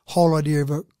the whole idea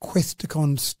of a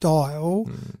Questacon style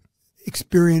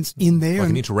experience in there. Like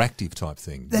an interactive type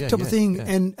thing. That type of thing.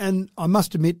 Yeah. And I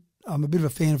must admit, I'm a bit of a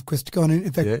fan of Questacon.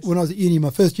 In fact, when I was at uni, my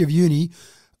first year of uni,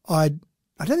 I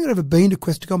don't think I'd ever been to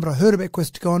Questacon, but I heard about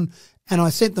Questacon and I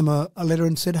sent them a letter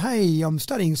and said, hey, I'm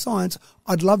studying science.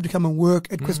 I'd love to come and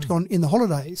work at Questacon in the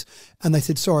holidays. And they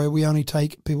said, sorry, we only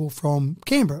take people from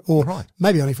Canberra or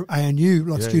maybe only from ANU,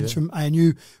 like students from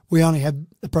ANU. We only have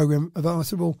a program of, I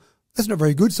said, well, that's not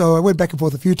very good. So I went back and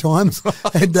forth a few times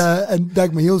and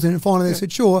dug my heels in and finally they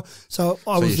said, sure. So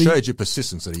you showed your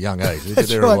persistence at a young age.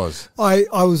 There right. It was.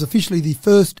 I was officially the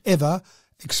first ever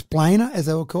explainer, as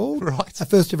they were called. Right. A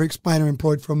first ever explainer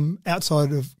employed from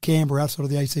outside of Canberra, outside of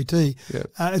the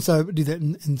ACT. And so I did that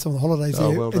in some of the holidays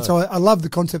there. Well and so I loved the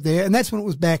concept there. And that's when it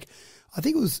was back, I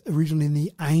think it was originally in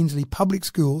the Ainslie Public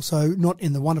School, so not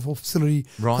in the wonderful facility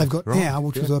they've got now,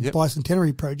 which was a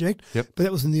bicentenary project, but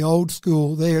that was in the old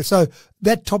school there. So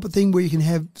that type of thing where you can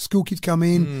have school kids come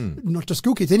in, not just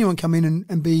school kids, anyone come in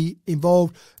and be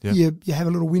involved. You have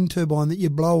a little wind turbine that you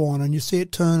blow on and you see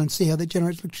it turn and see how that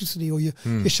generates electricity, or you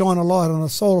shine a light on a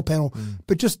solar panel,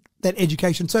 but just that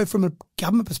education. So from a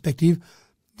government perspective,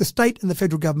 the state and the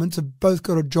federal governments have both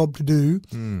got a job to do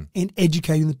in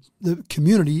educating the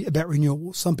community about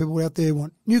renewables. Some people out there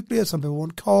want nuclear, some people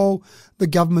want coal. The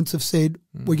governments have said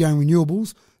we're going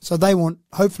renewables, so they want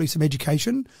hopefully some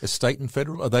education. The state and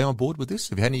federal, are they on board with this?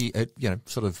 Have you had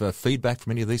any feedback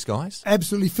from any of these guys?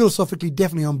 Absolutely, philosophically,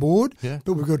 definitely on board.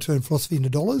 But we've got to turn philosophy into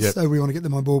dollars, so we want to get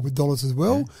them on board with dollars as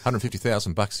well.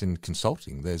 $150,000 in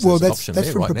consulting. There's that's an option that's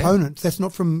there from right proponents. Now. That's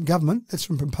not from government. That's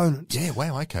from proponents. Yeah,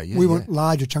 wow, okay. We want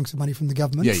larger chunks of money from the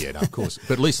government. No, of course.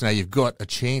 But at least now you've got a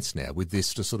chance now with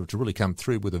this to really come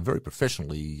through with a very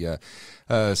professionally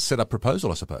set up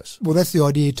proposal, I suppose. Well, that's the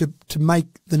idea, to make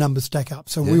the numbers stack up.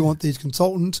 So we want these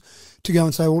consultants to go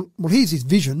and say, well, here's this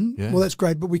vision. Well, that's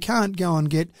great, but we can't go and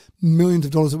get millions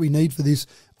of dollars that we need for this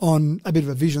on a bit of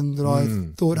a vision that I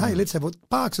thought, hey, let's have what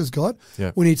Parkes has got.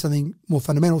 We need something more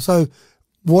fundamental. So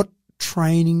what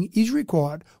training is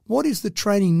required? What is the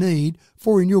training need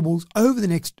for renewables over the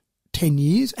next 10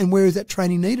 years, and where is that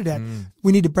training needed at?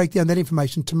 We need to break down that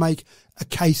information to make a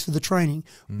case for the training.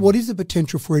 What is the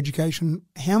potential for education?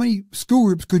 How many school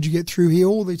groups could you get through here?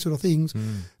 All these sort of things.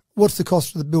 What's the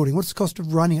cost of the building? What's the cost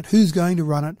of running it? Who's going to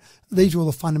run it? These are all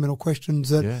the fundamental questions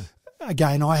that,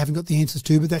 again, I haven't got the answers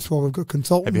to, but that's why we've got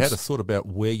consultants. Have you had a thought about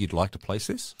where you'd like to place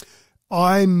this?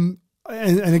 And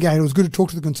again, it was good to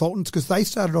talk to the consultants because they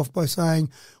started off by saying,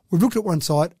 we've looked at one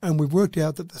site and we've worked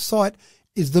out that the site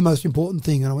is the most important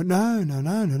thing. And I went,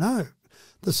 no.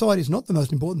 The site is not the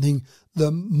most important thing. The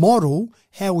model,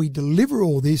 how we deliver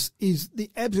all this, is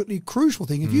the absolutely crucial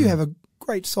thing. If you have a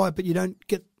great site but you don't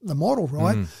get the model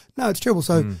right, no, it's terrible.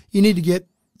 So you need to get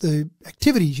the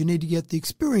activities, you need to get the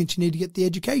experience, you need to get the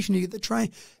education, you get the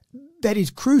train. That is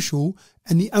crucial.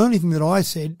 And the only thing that I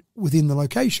said within the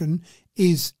location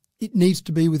is it needs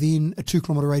to be within a 2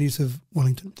 kilometre radius of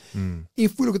Wellington.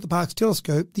 If we look at the Parks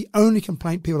Telescope, the only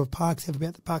complaint people of Parks have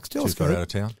about the Parks Telescope. Too far out of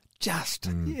town?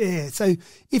 Yeah. So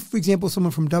if, for example,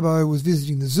 someone from Dubbo was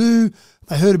visiting the zoo,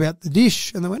 they heard about the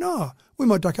dish and they went, oh, we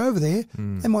might duck over there.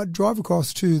 They might drive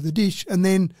across to the dish and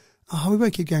then, we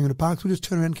won't keep going to Parks, we'll just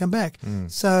turn around and come back.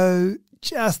 So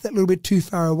just that little bit too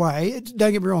far away.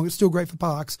 Don't get me wrong, it's still great for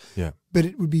Parks, but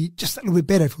it would be just that little bit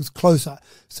better if it was closer.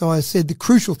 So I said the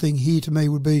crucial thing here to me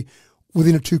would be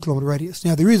within a 2 kilometre radius.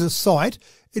 Now, there is a site,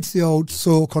 it's the old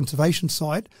soil conservation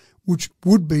site, which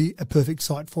would be a perfect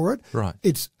site for it. Right.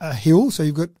 It's a hill, so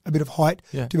you've got a bit of height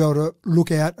Yeah. to be able to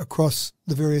look out across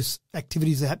the various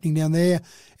activities that are happening down there.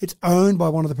 It's owned by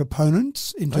one of the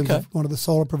proponents in terms of one of the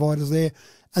solar providers there,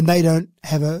 and they don't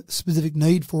have a specific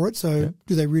need for it, so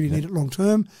do they really need it long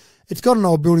term? It's got an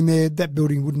old building there. That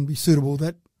building wouldn't be suitable.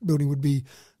 That building would be,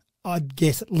 I'd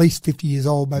guess, at least 50 years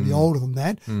old, maybe older than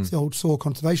that. It's the old soil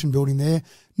conservation building there,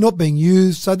 not being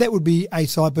used. So that would be a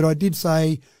site, but I did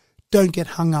say don't get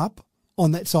hung up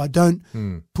on that site. Don't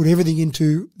put everything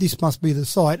into this must be the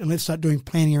site and let's start doing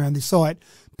planning around this site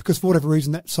because for whatever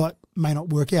reason that site may not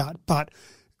work out. But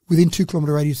within 2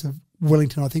 kilometre radius of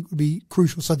Wellington, I think would be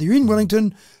crucial. So if you're in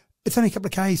Wellington, it's only a couple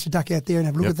of Ks to duck out there and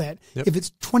have a look at that. If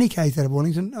it's 20 Ks out of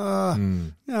Wellington,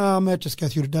 I might just go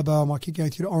through to Dubbo, I might keep going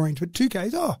through to Orange, but 2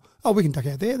 Ks, we can duck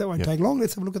out there. That won't take long.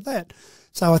 Let's have a look at that.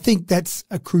 So I think that's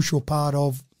a crucial part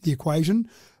of the equation.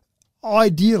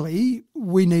 Ideally,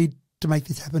 we need to make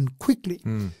this happen quickly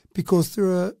because there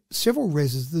are several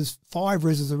reses. There's 5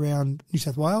 reses around New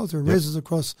South Wales. There are reses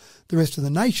across the rest of the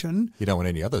nation. You don't want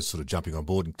any others sort of jumping on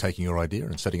board and taking your idea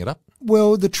and setting it up?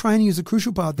 Well, the training is a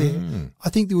crucial part there. I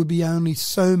think there would be only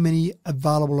so many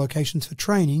available locations for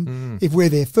training. If we're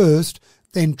there first,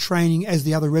 then training as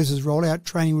the other reses roll out,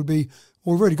 training would be,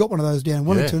 well, we've already got one of those down in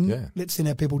Wellington. Let's send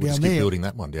our people down just there. Keep building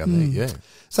that one down there,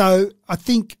 So I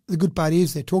think the good part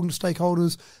is they're talking to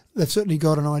stakeholders. They've certainly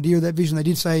got an idea of that vision. They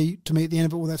did say to me at the end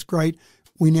of it, well, that's great.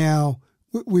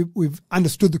 We've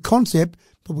understood the concept,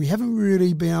 but we haven't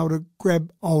really been able to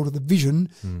grab hold of the vision.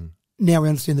 Now we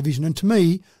understand the vision. And to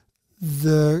me,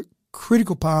 the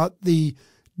critical part, the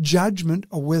judgment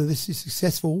of whether this is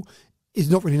successful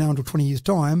is not really known until 20 years'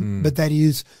 time, but that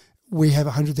is we have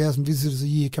 100,000 visitors a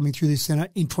year coming through this centre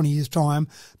in 20 years' time.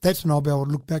 That's when I'll be able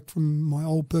to look back from my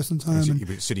old person's home. You'll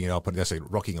be sitting up and that's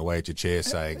rocking away at your chair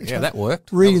saying, that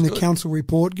worked. Reading the council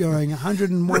report going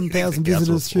 101,000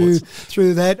 visitors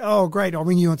through that. Oh, great. I'll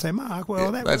ring you and say, Mark, well,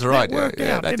 that's right. That worked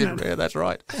out, didn't it? Yeah, that's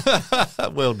right.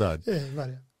 Well done. Yeah,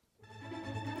 right.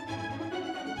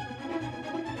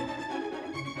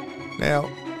 Now,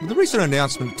 the recent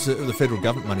announcement of the federal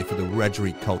government money for the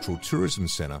Wiradjuri Cultural Tourism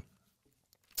Centre,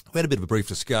 we had a bit of a brief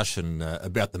discussion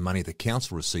about the money the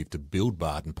council received to build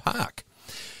Barden Park.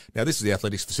 Now, this is the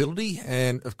athletics facility,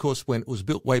 and of course, when it was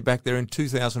built way back there in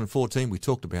 2014, we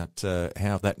talked about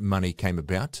how that money came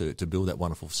about to build that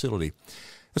wonderful facility.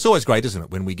 It's always great, isn't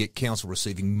it, when we get council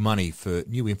receiving money for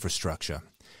new infrastructure.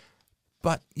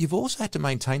 But you've also had to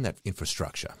maintain that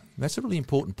infrastructure. And that's a really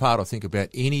important part, I think, about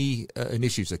any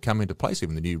initiatives that come into place,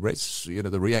 even the new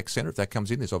the React Centre, if that comes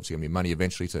in, there's obviously going to be money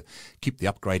eventually to keep the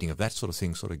upgrading of that sort of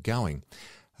thing sort of going.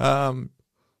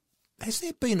 Has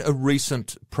there been a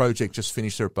recent project just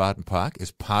finished there at Barden Park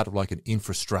as part of like an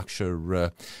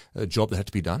infrastructure job that had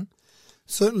to be done?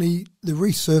 Certainly the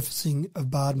resurfacing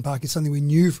of Barden Park is something we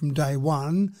knew from day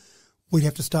one we'd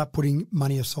have to start putting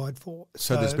money aside for.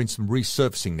 So there's been some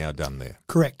resurfacing now done there?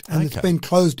 Correct. And it's been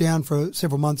closed down for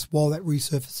several months while that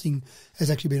resurfacing has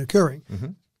actually been occurring.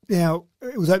 Now,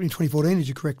 it was opened in 2014, as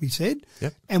you correctly said,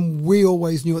 and we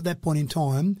always knew at that point in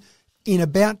time, in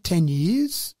about 10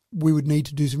 years, we would need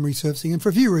to do some resurfacing. And for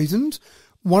a few reasons,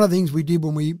 one of the things we did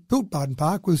when we built Barden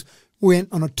Park was we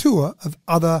went on a tour of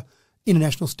other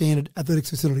international standard athletics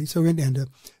facilities. So we went down to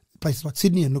places like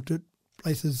Sydney and looked at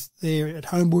places there at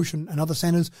Homebush and other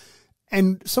centres.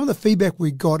 And some of the feedback we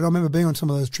got, and I remember being on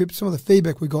some of those trips, some of the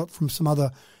feedback we got from some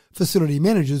other facility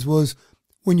managers was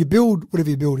when you build whatever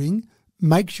you're building,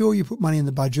 make sure you put money in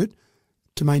the budget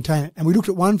to maintain it. And we looked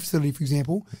at one facility, for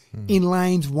example, in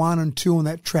lanes 1 and 2 on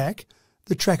that track,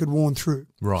 the track had worn through.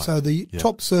 Right. So the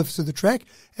top surface of the track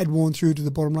had worn through to the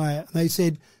bottom layer. And they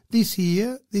said, this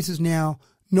is now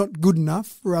not good enough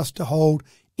for us to hold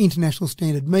international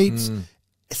standard meets.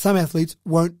 Some athletes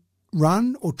won't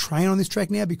run or train on this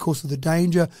track now because of the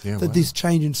danger that this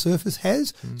change in surface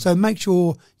has. So make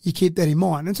sure you keep that in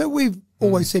mind. And so we've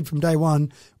always said from day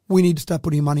one, we need to start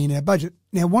putting money in our budget.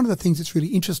 Now, one of the things that's really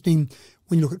interesting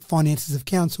when you look at finances of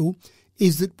council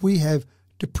is that we have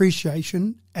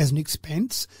depreciation as an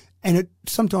expense, and it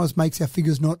sometimes makes our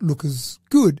figures not look as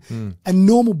good. A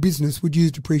normal business would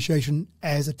use depreciation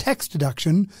as a tax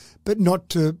deduction, but not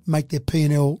to make their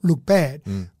P&L look bad.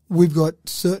 We've got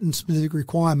certain specific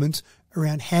requirements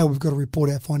around how we've got to report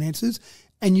our finances,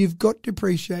 and you've got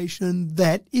depreciation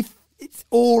that, if it's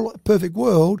all a perfect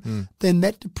world, then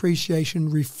that depreciation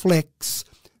reflects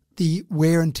the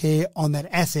wear and tear on that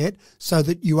asset, so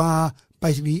that you are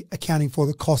basically accounting for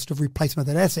the cost of replacement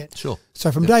of that asset. Sure.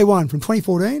 So from day one, from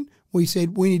 2014, we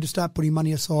said we need to start putting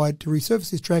money aside to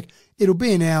resurface this track. It'll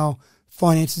be in our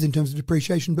finances in terms of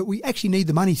depreciation, but we actually need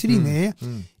the money sitting there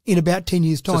in about 10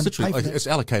 years' time. So it's to pay literally for that. it's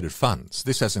allocated funds.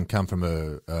 This hasn't come from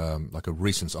a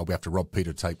recent, we have to rob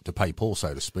Peter to pay Paul,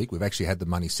 so to speak. We've actually had the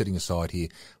money sitting aside here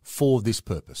for this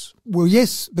purpose. Well,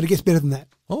 yes, but it gets better than that.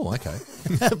 Oh, okay.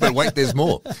 But wait, there's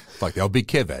more. Like the old Big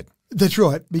Kev ad. That's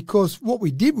right, because what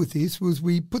we did with this was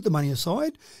we put the money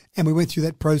aside and we went through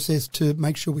that process to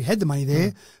make sure we had the money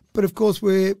there. But of course,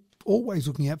 we're always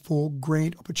looking out for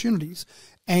grant opportunities.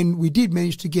 And we did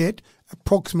manage to get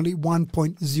approximately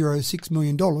 $1.06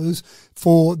 million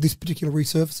for this particular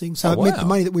resurfacing. So it meant the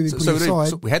money that we were putting aside.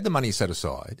 So we had the money set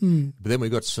aside, but then we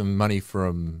got some money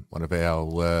from one of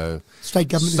our state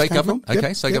government. State government, from.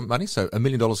 okay, state government money. So $1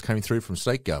 million came through from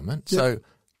state government. So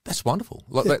that's wonderful.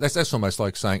 That's almost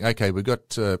like saying, okay, we're going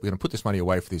to put this money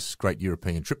away for this great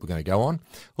European trip we're going to go on.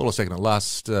 All of a second, at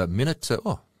last minute,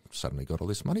 suddenly got all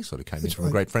this money sort of came in from a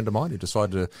great friend of mine who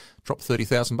decided to drop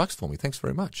 $30,000 for me. Thanks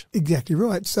very much. Exactly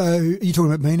right. So are you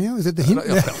talking about me now? Is that the hint?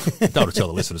 Don't want to tell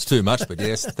the listeners too much, but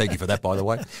yes, thank you for that, by the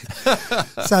way.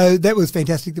 So that was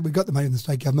fantastic that we got the money in the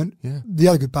state government. Yeah. The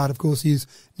other good part, of course, is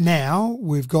now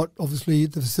we've got obviously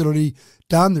the facility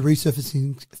done, the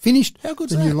resurfacing finished. How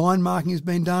good's the that? new line marking has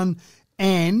been done.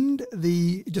 And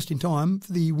just in time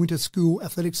for the winter school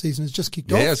athletic season has just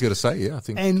kicked off. Yeah, I was going to say, I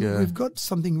think. And we've got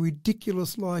something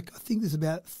ridiculous like, I think there's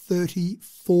about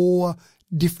 34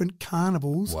 different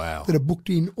carnivals that are booked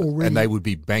in already. And they would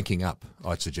be banking up,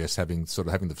 I'd suggest, having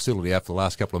the facility out for the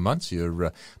last couple of months.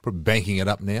 You're probably banking it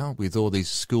up now with all these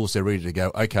schools. They're ready to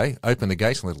go, okay, open the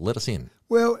gates and let us in.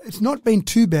 Well, it's not been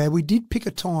too bad. We did pick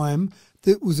a time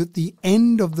that was at the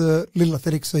end of the little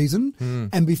athletic season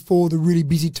and before the really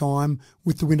busy time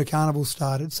with the winter carnival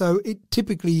started. So it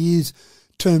typically is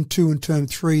term 2 and term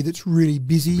 3 that's really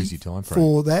busy time frame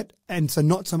for that, and so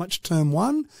not so much term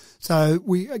 1. So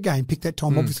we, again, picked that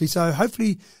time, obviously. So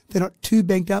hopefully they're not too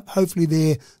banked up. Hopefully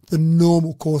they're the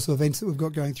normal course of events that we've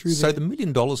got going through there. So the $1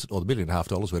 million or the $1.5 million,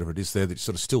 whatever it is there, that you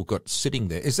sort of still got sitting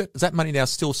there, is that money now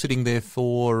still sitting there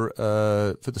for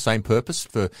the same purpose,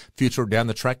 for future down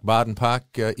the track Barden Park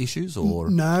issues? Or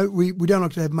No, we don't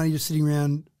like to have money just sitting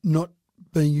around not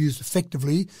being used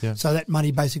effectively. Yeah. So that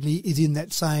money basically is in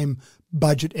that same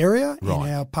budget area in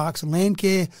our parks and land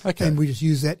care, and we just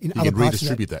use that in other parts. You can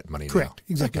redistribute that money now. Correct,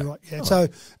 exactly right. Yeah. So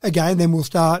again, then we'll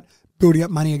start building up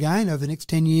money again over the next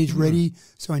 10 years ready.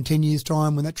 So in 10 years'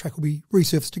 time, when that track will be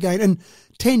resurfaced again. And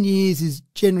 10 years is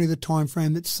generally the time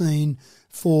frame that's seen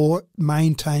for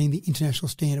maintaining the international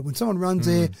standard. When someone runs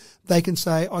there, they can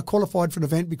say, I qualified for an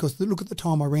event because look at the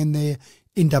time I ran there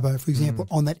in Dubbo, for example,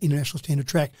 on that international standard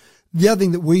track. The other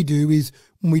thing that we do is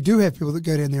when we do have people that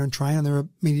go down there and train, and there are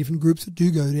many different groups that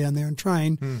do go down there and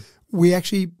train, we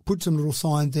actually put some little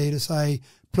signs there to say,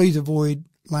 please avoid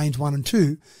lanes 1 and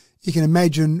 2. You can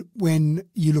imagine when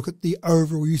you look at the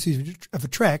overall usage of a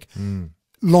track,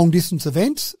 long distance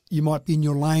events, you might be in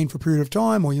your lane for a period of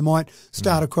time, or you might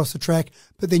start across the track,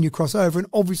 but then you cross over. And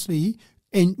obviously,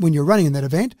 when you're running in that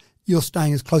event, you're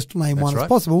staying as close to lane 1 as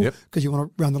possible because you want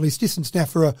to run the least distance. Now,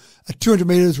 for a 200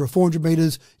 metres or a 400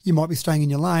 metres, you might be staying in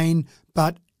your lane,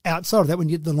 but outside of that, when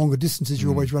you get the longer distances,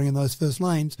 you're always running in those first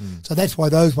lanes. So that's why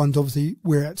those ones obviously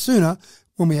wear out sooner.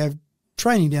 When we have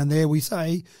training down there, we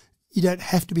say you don't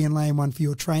have to be in lane 1 for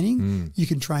your training. You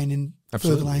can train in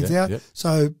further lanes out.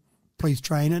 So please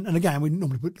train. And again, we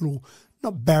normally put little,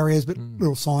 not barriers, but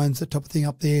little signs, that type of thing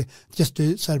up there, just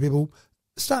to say to people,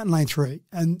 start in lane 3.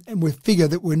 And we figure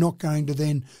that we're not going to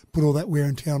then put all that wear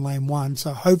and tear on lane 1.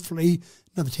 So hopefully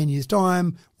another 10 years'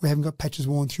 time, we haven't got patches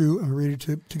worn through and we're ready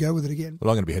to go with it again.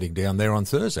 Well, I'm going to be heading down there on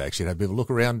Thursday, actually, to have a bit of a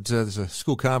look around. There's a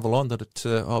school carnival on that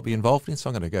I'll be involved in, so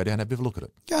I'm going to go down and have a bit of a look at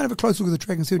it. Go and have a close look at the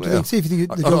track and see what you think. See if you think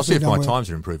the job's I'll see if my well. times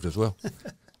are improved as well.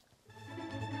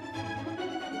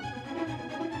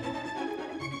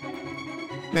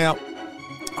 Now,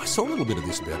 I saw a little bit of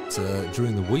this about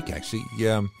during the week, actually,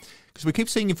 because we keep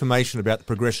seeing information about the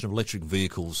progression of electric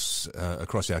vehicles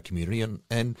across our community,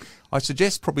 and I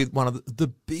suggest probably one of the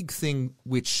big thing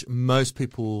which most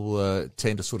people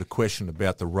tend to sort of question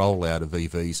about the rollout of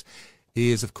EVs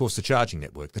is, of course, the charging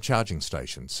network, the charging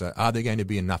stations. Are there going to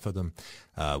be enough of them?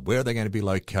 Where are they going to be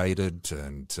located?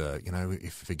 And,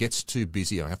 if it gets too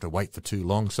busy, I have to wait for too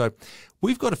long. So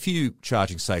we've got a few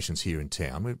charging stations here in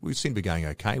town. We seem to be going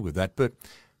okay with that. But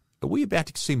are we about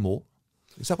to see more?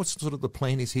 Is that what sort of the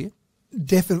plan is here?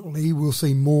 Definitely we'll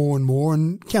see more and more,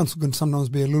 and council can sometimes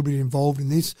be a little bit involved in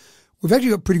this. We've actually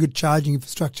got pretty good charging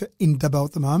infrastructure in Dubbo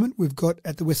at the moment. We've got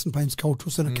at the Western Plains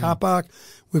Cultural Centre car park,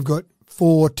 we've got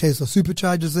 4 Tesla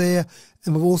superchargers there,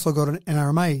 and we've also got an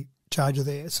NRMA charger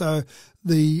there. So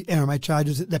the NRMA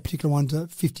chargers, that particular one's a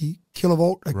 50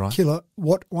 kilovolt,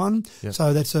 kilowatt one. Yep.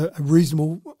 So that's a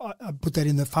reasonable, I put that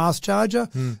in the fast charger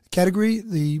category.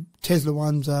 The Tesla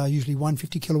ones are usually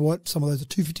 150 kilowatt. Some of those are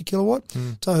 250 kilowatt.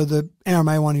 So the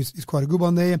NRMA one is quite a good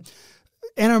one there.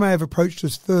 NRMA have approached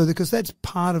us further because that's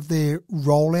part of their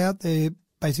rollout. They're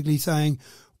basically saying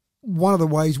one of the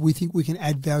ways we think we can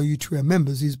add value to our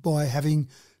members is by having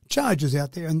chargers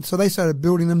out there. And so they started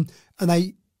building them, and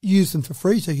they use them for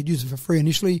free. So you could use them for free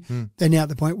initially. They're now at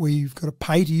the point where you've got to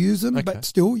pay to use them, but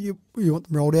still you want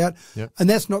them rolled out. Yep. And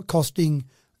that's not costing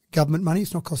government money.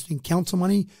 It's not costing council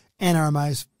money.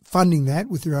 NRMA is funding that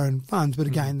with their own funds. But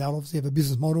again, they'll obviously have a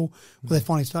business model where they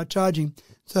finally start charging.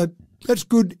 So that's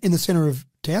good in the centre of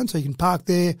town. So you can park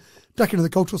there, duck into the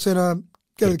cultural centre,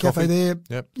 go to the cafe there.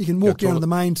 Yep. You can walk down to the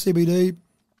main CBD.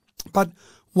 But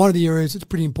one of the areas that's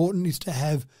pretty important is to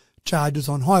have chargers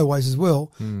on highways as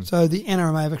well. So the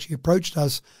NRMA have actually approached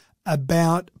us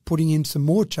about putting in some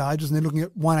more chargers, and they're looking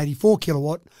at 184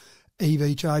 kilowatt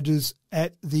EV chargers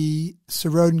at the Sir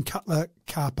Roden Cutler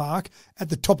car park at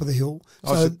the top of the hill.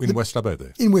 So in West Dubbo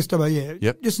there? In West Dubbo, yeah.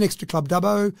 Yep. Just next to Club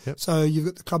Dubbo. Yep. So you've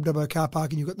got the Club Dubbo car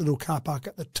park and you've got the little car park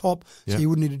at the top. So you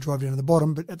wouldn't need to drive down to the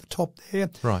bottom, but at the top there.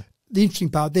 Right. The interesting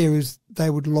part there is they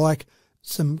would like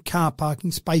some car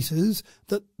parking spaces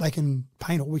that they can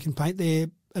paint, or we can paint there,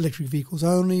 electric vehicles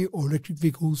only or electric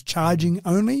vehicles charging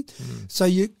only. So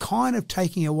you're kind of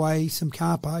taking away some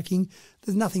car parking.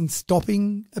 There's nothing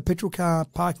stopping a petrol car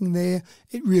parking there.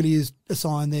 It really is a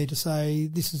sign there to say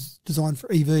this is designed for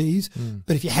EVs.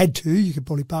 But if you had to, you could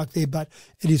probably park there. But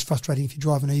it is frustrating if you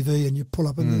drive an EV and you pull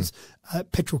up and there's a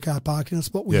petrol car parked in a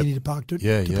spot where you need to park to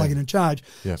plug in and charge.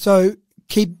 So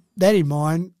keep that in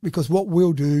mind, because what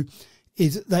we'll do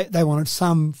is they wanted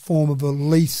some form of a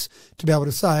lease to be able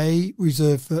to say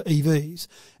reserved for EVs.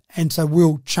 And so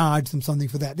we'll charge them something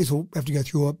for that. This will have to go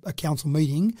through a council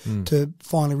meeting to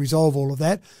finally resolve all of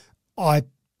that. I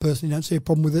personally don't see a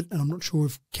problem with it, and I'm not sure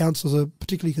if councils are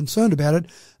particularly concerned about it.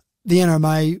 The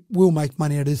NRMA will make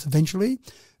money out of this eventually.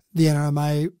 The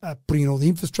NRMA are putting in all the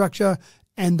infrastructure,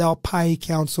 and they'll pay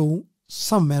council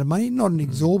some amount of money, not an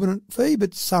exorbitant fee,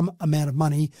 but some amount of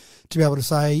money to be able to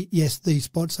say, yes, these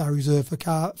spots are reserved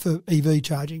for EV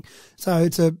charging. So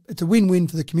it's a win-win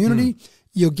for the community.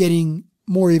 You're getting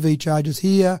more EV chargers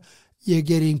here. You're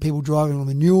getting people driving on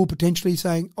the Newell potentially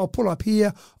saying, I'll pull up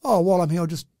here. Oh, while I'm here, I'll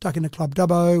just duck into Club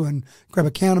Dubbo and grab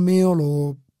a counter meal,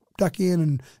 or duck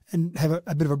in and have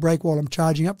a bit of a break while I'm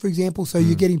charging up, for example. So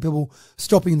you're getting people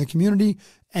stopping in the community,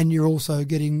 and you're also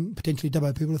getting potentially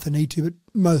Dubbo people if they need to, but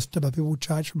most Dubbo people will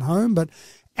charge from home. But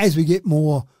as we get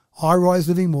more high-rise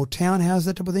living, more townhouses,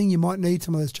 that type of thing, you might need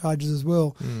some of those charges as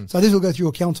well. So this will go through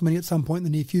a council meeting at some point in the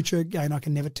near future. Again, I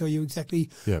can never tell you exactly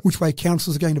which way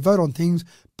councils are going to vote on things,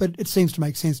 but it seems to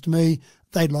make sense to me.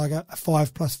 They'd like a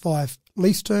 5+5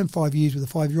 lease term, 5 years with a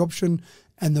 5-year option,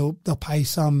 and they'll pay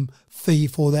some fee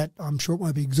for that. I'm sure it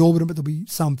won't be exorbitant, but there'll be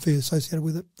some fee associated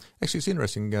with it. Actually, it's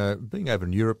interesting, being over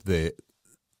in Europe they're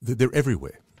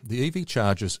everywhere. The EV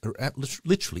chargers are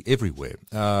literally everywhere,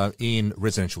 in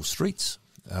residential streets.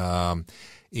 Obviously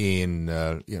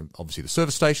the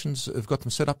service stations have got them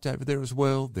set up over there as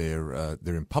well. They're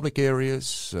in public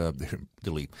areas. They're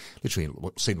literally in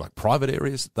what seem like private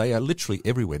areas. They are literally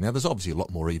everywhere. Now, there's obviously a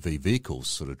lot more EV vehicles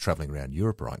sort of travelling around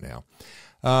Europe right now.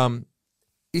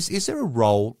 Is there a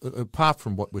role, apart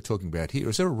from what we're talking about here,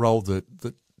 is there a role that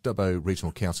Dubbo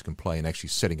Regional Council can play in actually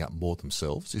setting up more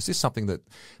themselves? Is this something that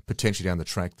potentially down the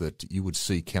track that you would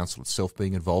see council itself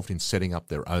being involved in setting up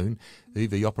their own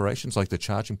EV operations, like the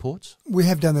charging ports? We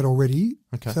have done that already.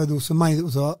 Okay. So there was some money that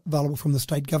was available from the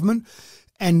state government,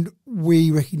 and we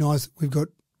recognise that we've got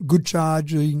good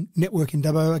charging network in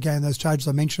Dubbo. Again, those charges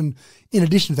I mentioned. In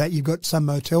addition to that, you've got some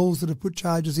motels that have put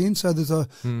charges in. So there's a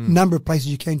number of places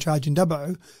you can charge in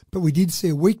Dubbo, but we did see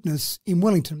a weakness in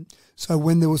Wellington. So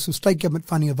when there was some state government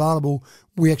funding available,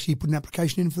 we actually put an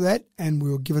application in for that, and we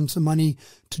were given some money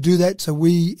to do that. So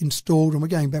we installed, and we're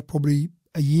going back probably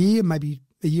a year, maybe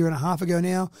a year and a half ago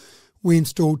now, we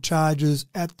installed chargers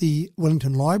at the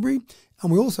Wellington Library,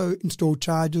 and we also installed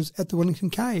chargers at the Wellington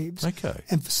Caves. Okay.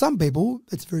 And for some people,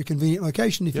 it's a very convenient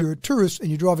location. If you're a tourist and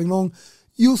you're driving along,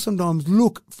 you'll sometimes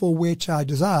look for where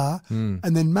chargers are,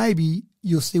 and then maybe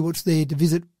you'll see what's there to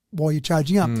visit while you're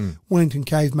charging up. Wellington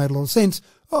Caves made a lot of sense.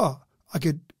 Oh, I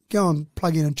could go and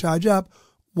plug in and charge up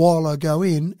while I go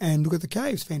in and look at the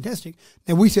caves. Fantastic.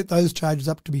 Now, we set those chargers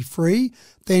up to be free.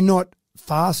 They're not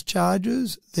fast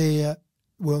chargers. They're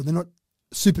not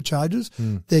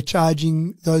superchargers. They're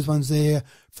charging, those ones there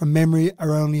from memory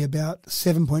are only about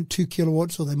 7.2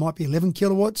 kilowatts, or they might be 11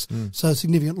 kilowatts, so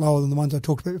significant lower than the ones I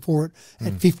talked about before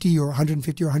at 50 or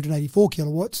 150 or 184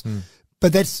 kilowatts.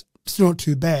 But that's still not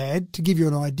too bad. To give you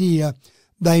an idea,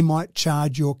 they might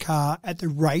charge your car at the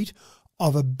rate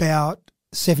of about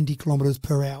 70 kilometres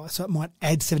per hour. So it might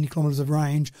add 70 kilometres of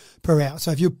range per hour.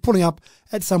 So if you're pulling up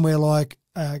at somewhere like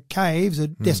Caves, a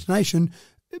destination,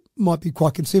 it might be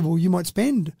quite considerable. You might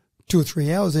spend 2 or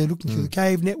 3 hours there looking through the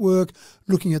cave network,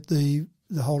 looking at the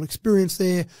whole experience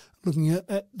there, looking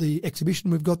at the exhibition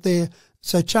we've got there.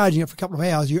 So charging it for a couple of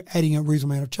hours, you're adding a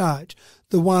reasonable amount of charge.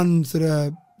 The ones that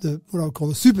are what I would call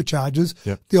the superchargers,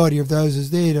 the idea of those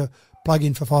is there to plug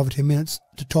in for 5 or 10 minutes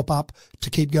to top up to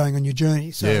keep going on your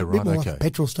journey. So a bit more like a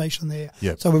petrol station there.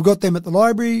 So we've got them at the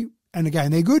library, and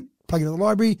again, they're good. Plug it at the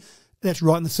library. That's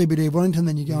right in the CBD of Wellington.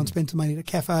 Then you go and spend some money at a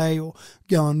cafe or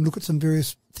go and look at some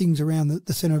various things around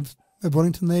the centre of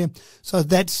Wellington there. So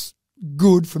that's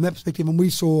good from that perspective. And we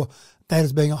saw that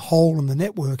as being a hole in the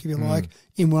network, if you like,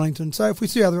 in Wellington. So if we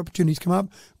see other opportunities come up,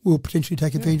 we'll potentially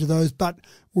take advantage of those. But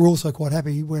we're also quite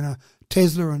happy when a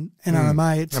Tesla and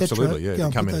NRMA, et cetera, absolutely, go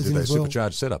and come put in and those do those as well.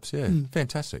 supercharged setups. Yeah,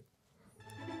 fantastic.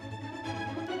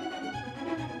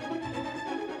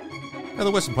 Now,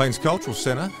 the Western Plains Cultural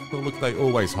Centre, well, look, they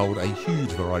always hold a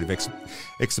huge variety of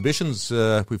exhibitions.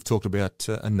 We've talked about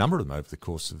a number of them over the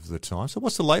course of the time. So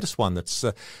what's the latest one that's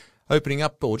opening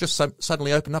up, or just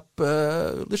suddenly opened up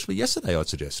literally yesterday, I'd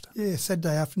suggest? Yeah,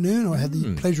 Saturday afternoon I had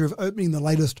the pleasure of opening the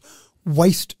latest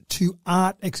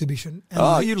Waste2Art exhibition.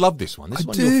 And you love this one. This is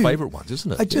one of your favourite ones,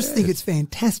 isn't it? I just think it's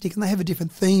fantastic, and they have a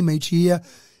different theme each year.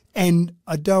 And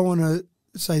I don't want to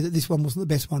say that this one wasn't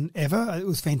the best one ever. It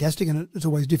was fantastic, and it's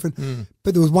always different.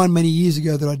 But there was one many years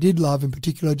ago that I did love, in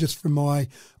particular, just from my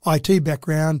IT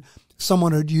background.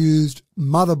 Someone had used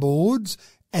motherboards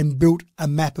and built a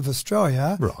map of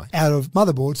Australia out of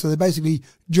motherboards. So they basically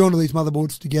joined all these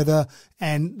motherboards together,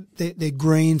 and they're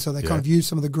green, so they kind of used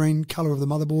some of the green colour of the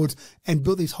motherboards and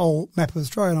built this whole map of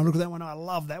Australia. And I look at that one, I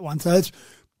love that one. So that's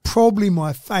probably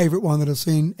my favourite one that I've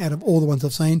seen out of all the ones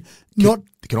I've seen.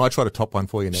 Can I try to top one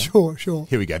for you now? Sure.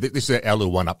 Here we go. This is our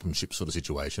little one-upmanship sort of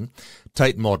situation.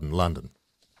 Tate Modern, London.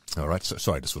 All right. So,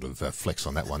 sorry to sort of flex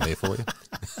on that one there for you.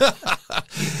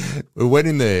 We went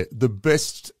in there. The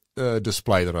best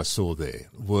display that I saw there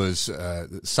was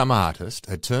some artist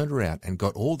had turned around and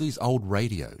got all these old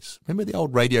radios. Remember the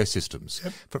old radio systems?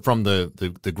 From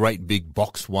the great big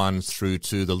box ones through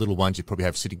to the little ones you probably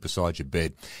have sitting beside your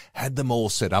bed. Had them all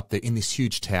set up there in this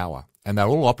huge tower. And they're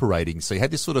all operating, so you had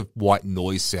this sort of white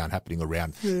noise sound happening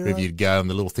around wherever you'd go, and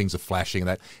the little things are flashing and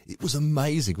that. It was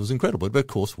amazing. It was incredible. But, of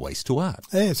course,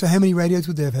 Waste2Art. Yeah, so how many radios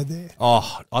would they have had there?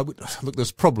 Look,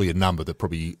 there's probably a number that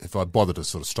probably, if I bothered to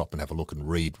sort of stop and have a look and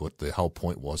read what the whole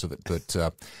point was of it,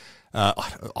 but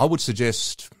I would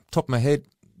suggest, top of my head,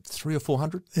 300 or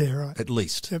 400, at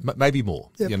least, maybe more.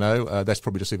 You know, that's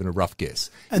probably just even a rough guess.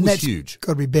 And it was that's huge.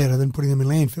 Got to be better than putting them in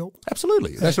landfill.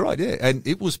 Absolutely, that's right. Yeah, and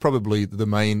it was probably the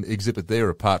main exhibit there,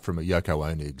 apart from a Yoko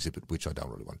Ono exhibit, which I don't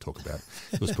really want to talk about.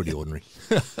 It was pretty ordinary.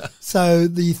 So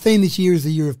the theme this year is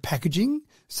the year of packaging.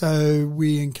 So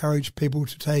we encourage people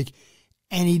to take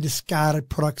any discarded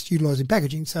products utilised in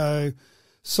packaging. So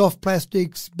soft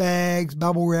plastics, bags,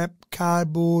 bubble wrap,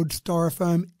 cardboard,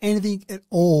 styrofoam, anything at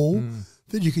all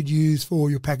that you could use for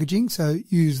your packaging. So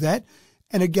use that.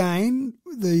 And again,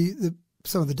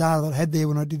 some of the data that I had there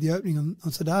when I did the opening on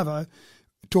Dubbo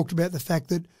talked about the fact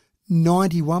that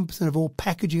 91% of all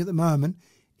packaging at the moment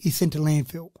is sent to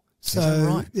landfill. So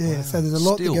right? Wow. So there's a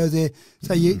lot that goes there.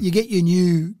 So you get your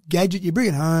new gadget, you bring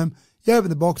it home, you open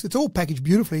the box, it's all packaged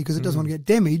beautifully because it doesn't want to get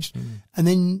damaged, and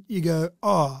then you go,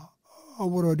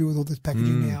 what do I do with all this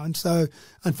packaging now? And so,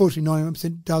 unfortunately,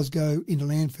 91% does go into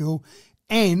landfill.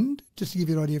 And just to give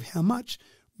you an idea of how much,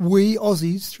 we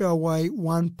Aussies throw away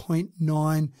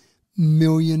 1.9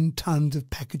 million tonnes of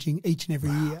packaging each and every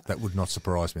year. That would not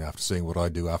surprise me after seeing what I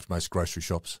do after most grocery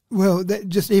shops. Well, you're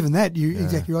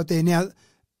exactly right there. Now,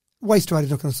 Waste2Art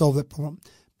is not going to solve that problem.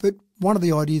 But one of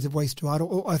the ideas of Waste2Art,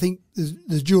 or I think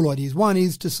there's dual ideas. One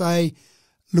is to say,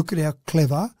 look at how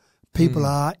clever people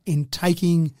are in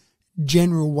taking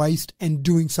general waste and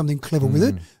doing something clever with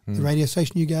it. The radio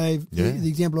station you gave, the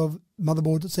example of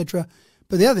motherboards, etc.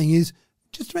 But the other thing is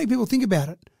just to make people think about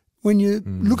it. When you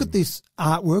look at this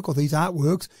artwork or these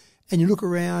artworks and you look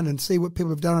around and see what people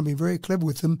have done and been very clever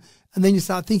with them, and then you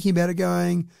start thinking about it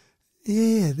going,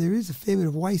 yeah, there is a fair bit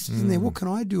of waste, isn't there? What can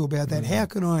I do about that? How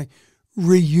can I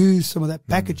reuse some of that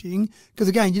packaging? Because,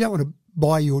 again, you don't want to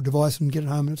buy your device and get it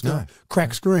home and it's got a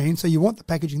cracked screen, so you want the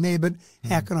packaging there, but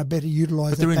how can I better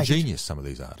utilise that packaging? But they're ingenious, some of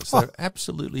these artists. They're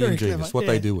absolutely ingenious, clever, what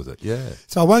they do with it,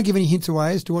 So I won't give any hints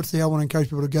away as to what's there. I want to encourage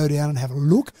people to go down and have a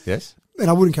look. Yes. And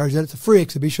I would encourage that. It's a free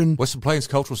exhibition. Western Plains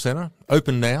Cultural Centre,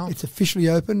 open now. It's officially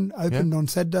opened on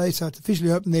Saturday, so it's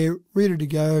officially open there, ready to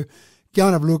go. Go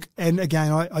and have a look. And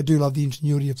again, I do love the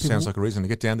ingenuity of people. Sounds like a reason to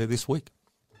get down there this week.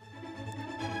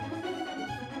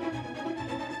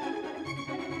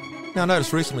 Now, I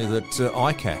noticed recently that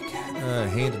ICAC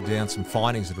handed down some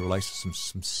findings in relation to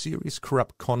some serious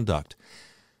corrupt conduct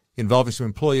involving some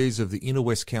employees of the Inner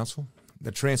West Council,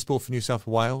 the Transport for New South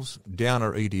Wales,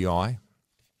 Downer EDI,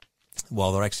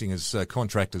 while they're acting as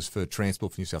contractors for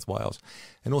Transport for New South Wales,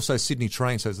 and also Sydney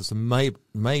Train. So there's some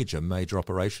major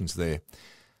operations there.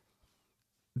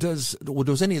 Does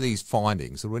any of these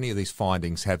findings, or any of these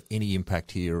findings, have any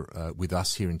impact here with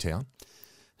us here in town?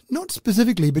 Not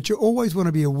specifically, but you always want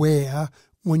to be aware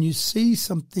when you see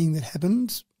something that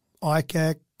happens,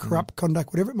 ICAC, corrupt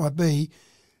conduct, whatever it might be,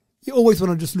 you always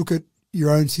want to just look at your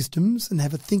own systems and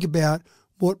have a think about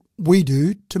what we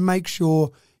do to make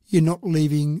sure you're not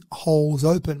leaving holes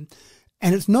open.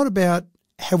 And it's not about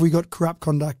have we got corrupt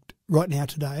conduct right now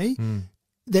today.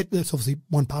 That's obviously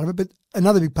one part of it, but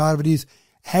another big part of it is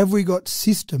have we got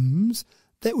systems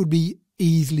that would be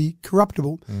easily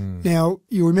corruptible? Now,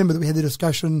 you remember that we had the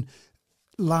discussion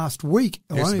last week.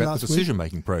 Yes, about the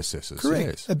decision-making processes. Correct.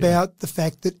 Yes. About the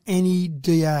fact that any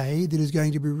DA that is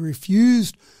going to be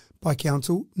refused by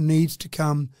council needs to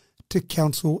come to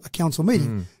a council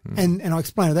meeting. And I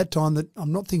explained at that time that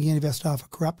I'm not thinking any of our staff are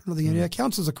corrupt, I'm not thinking any of our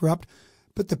councillors are corrupt,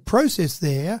 but the process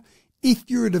there, if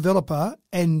you're a developer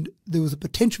and there was a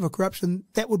potential for corruption,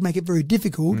 that would make it very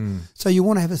difficult. So you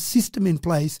want to have a system in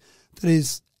place that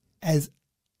has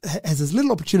as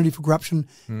little opportunity for corruption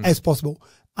as possible.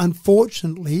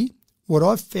 Unfortunately, what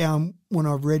I've found when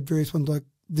I've read various ones like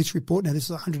this report, now this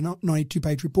is a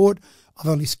 192-page report. I've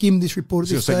only skimmed this report at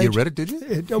this stage. You read it, did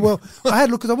you? Well, I had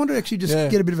a look because I wanted to actually just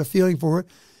get a bit of a feeling for it.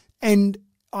 And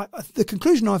the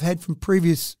conclusion I've had from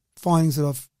previous findings that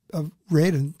I've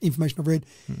read and information I've read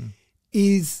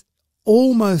is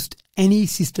almost any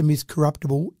system is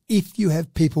corruptible if you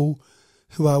have people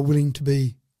who are willing to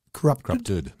be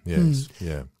corrupted. Yes,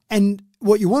 yeah. And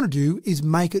what you want to do is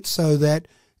make it so that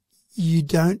you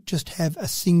don't just have a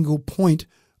single point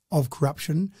of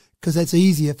corruption, because that's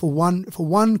easier for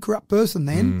one corrupt person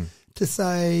then to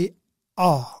say,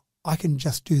 oh, I can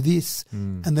just do this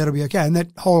and that'll be okay. And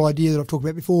that whole idea that I've talked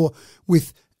about before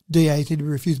with DAs need to be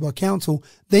refused by council,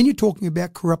 then you're talking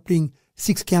about corrupting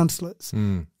 6 councillors.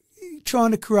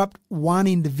 Trying to corrupt one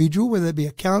individual, whether it be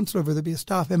a councillor, whether it be a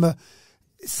staff member,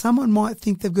 someone might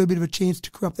think they've got a bit of a chance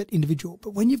to corrupt that individual.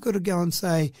 But when you've got to go and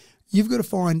say, you've got to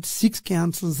find 6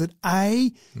 councillors that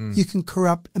A, you can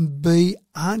corrupt, and B,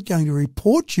 aren't going to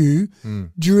report you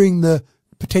during the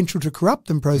potential to corrupt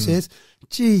them process,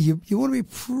 gee, you want to be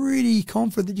pretty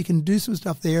confident that you can do some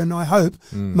stuff there. And I hope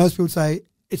most people would say,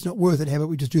 it's not worth it. How about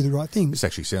we just do the right thing? This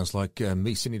actually sounds like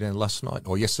me sitting down last night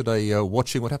or yesterday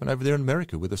watching what happened over there in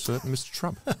America with a certain Mr.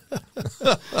 Trump.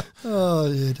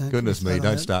 Oh, yeah. Goodness me,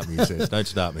 don't start me, he says. Don't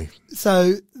start me.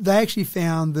 So they actually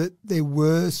found that there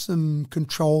were some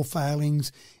control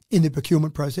failings in the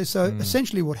procurement process. So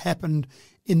essentially what happened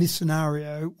in this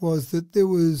scenario was that there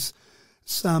was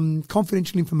some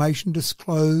confidential information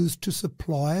disclosed to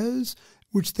suppliers,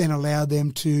 which then allowed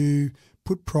them to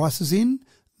put prices in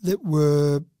that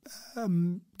were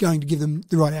going to give them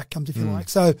the right outcomes, if you like.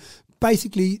 So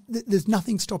basically, there's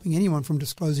nothing stopping anyone from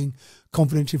disclosing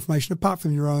confidential information apart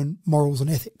from your own morals and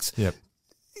ethics. Yep.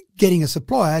 Getting a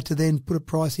supplier to then put a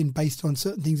price in based on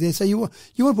certain things there. So you want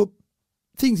to put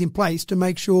things in place to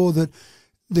make sure that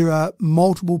there are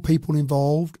multiple people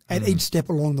involved at each step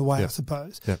along the way, I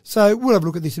suppose. Yep. So we'll have a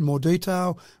look at this in more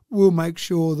detail. We'll make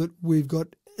sure that we've got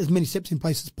as many steps in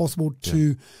place as possible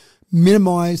to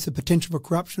minimise the potential for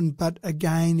corruption, but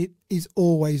again, it is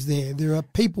always there. There are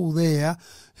people there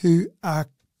who are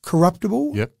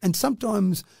corruptible, and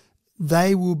sometimes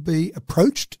they will be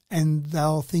approached and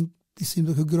they'll think this seems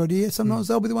like a good idea. Sometimes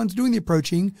they'll be the ones doing the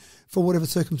approaching for whatever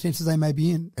circumstances they may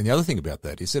be in. And the other thing about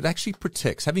that is it actually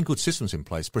protects, having good systems in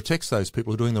place, protects those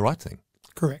people who are doing the right thing.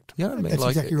 Correct. You know what I mean? That's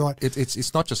exactly right.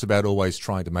 It's not just about always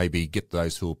trying to maybe get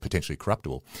those who are potentially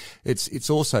corruptible. It's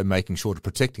also making sure to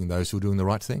protecting those who are doing the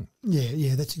right thing.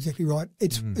 Yeah, that's exactly right.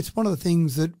 It's one of the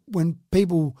things that when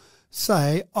people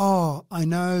say, "Oh, I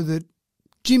know that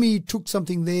Jimmy took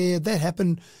something there, that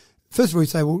happened." First of all, you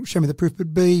say, "Well, show me the proof."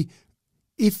 But B,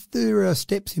 if there are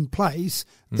steps in place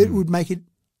that would make it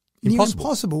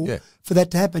impossible for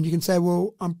that to happen, you can say,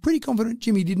 well, I'm pretty confident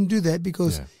Jimmy didn't do that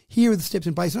because here are the steps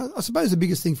in place. And I suppose the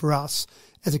biggest thing for us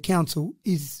as a council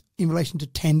is in relation to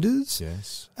tenders,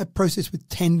 a process with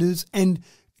tenders and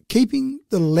keeping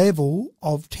the level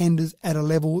of tenders at a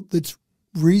level that's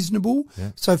reasonable.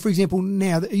 Yeah. So, for example,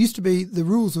 now it used to be the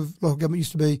rules of local government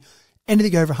used to be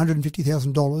anything over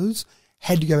 $150,000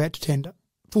 had to go out to tender,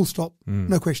 full stop,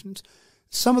 no questions.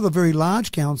 Some of the very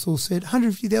large councils said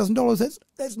 $150,000,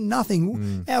 that's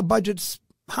nothing. Our budget's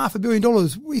 $500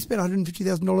 million. We spent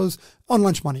 $150,000 on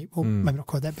lunch money. Well, maybe not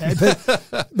quite that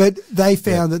bad, but they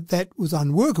found that was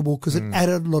unworkable because it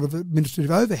added a lot of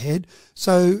administrative overhead.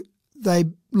 So they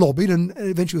lobbied and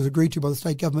eventually was agreed to by the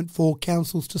state government for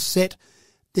councils to set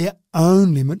their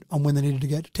own limit on when they needed to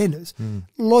go to tenders.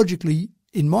 Logically,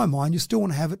 in my mind, you still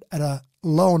want to have it at a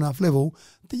low enough level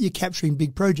that you're capturing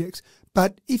big projects.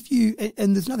 But if you,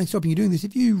 and there's nothing stopping you doing this,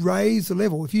 if you raise the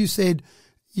level, if you said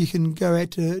you can go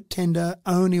out to tender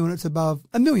only when it's above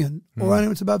 $1 million or only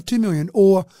when it's above $2 million,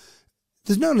 or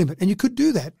there's no limit, and you could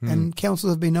do that, and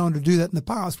councils have been known to do that in the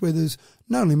past where there's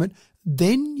no limit,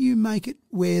 then you make it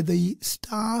where the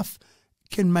staff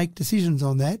can make decisions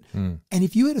on that. And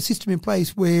if you had a system in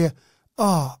place where,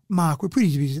 Mark, we're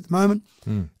pretty busy at the moment,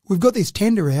 we've got this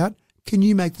tender out, can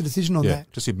you make the decision on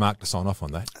that? Just need Mark to sign off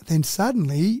on that. Then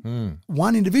suddenly,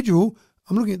 one individual,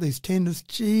 I'm looking at these tenders,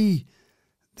 gee,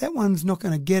 that one's not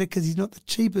going to get it because he's not the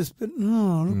cheapest, but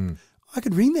look, I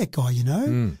could ring that guy,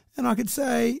 and I could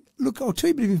say, look, I'll tell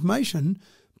you a bit of information,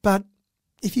 but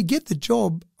if you get the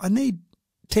job, I need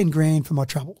 10 grand for my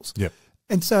troubles. Yep.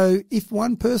 And so if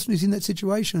one person is in that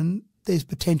situation, there's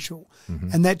potential.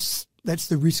 And that's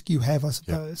the risk you have, I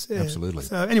suppose. Yep, absolutely.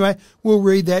 So anyway, we'll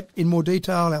read that in more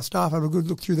detail. Our staff have a good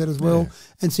look through that as well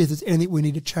and see if there's anything we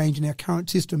need to change in our current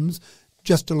systems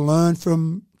just to learn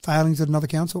from failings at another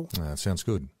council. That sounds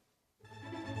good.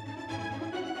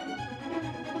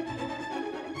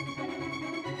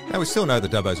 Now, we still know that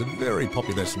Dubbo's a very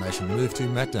popular destination to move to,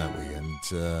 Matt, don't we?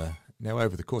 And now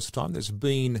over the course of time, there's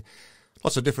been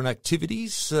lots of different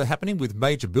activities happening with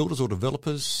major builders or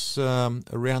developers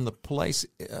around the place.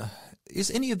 Is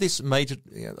any of this major,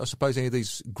 I suppose any of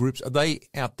these groups, are they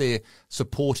out there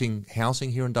supporting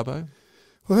housing here in Dubbo?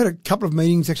 We've had a couple of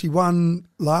meetings, actually one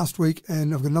last week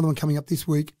and I've got another one coming up this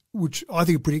week, which I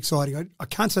think are pretty exciting. I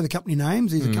can't say the company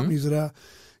names. These are companies that are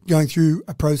going through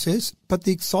a process. But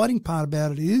the exciting part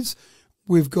about it is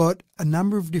we've got a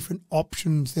number of different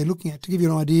options they're looking at. To give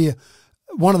you an idea,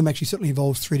 one of them actually certainly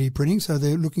involves 3D printing. So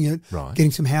they're looking at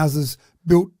getting some houses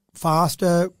built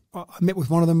faster. I met with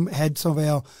one of them, had some of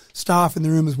our staff in the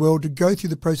room as well to go through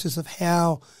the process of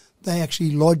how they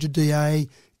actually lodge a DA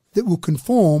that will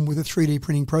conform with a 3D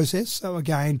printing process. So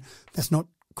again, that's not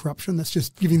corruption. That's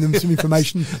just giving them some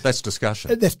information. That's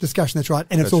discussion. That's right.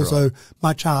 And it's also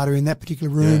much harder. In that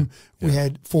particular room, we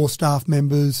had 4 staff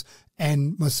members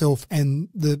and myself and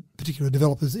the particular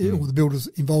developers or the builders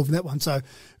involved in that one. So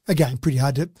again, pretty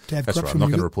hard to have that's corruption. Right. I'm not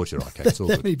going to report your ICAC. It's all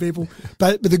that many people.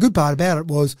 But the good part about it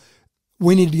was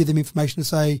we needed to give them information to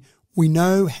say, we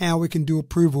know how we can do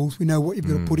approvals. We know what you've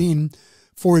got to put in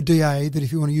for a DA, that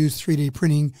if you want to use 3D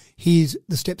printing, here's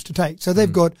the steps to take. So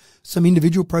they've got some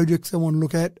individual projects they want to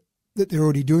look at that they're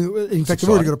already doing. In fact, they've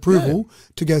already got approval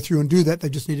to go through and do that. They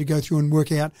just need to go through and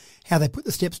work out how they put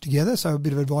the steps together. So a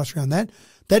bit of advice around that.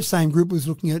 That same group was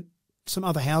looking at some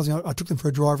other housing. I took them for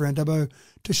a drive around Dubbo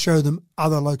to show them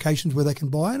other locations where they can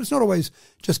buy. And it's not always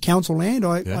just council land.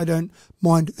 I don't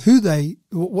mind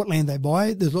what land they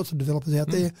buy. There's lots of developers out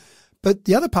there. But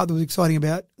the other part that was exciting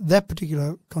about that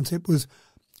particular concept was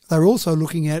they were also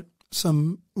looking at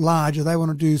some larger, they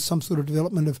want to do some sort of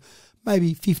development of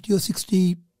maybe 50 or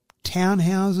 60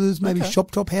 townhouses, maybe shop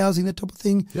top housing, that type of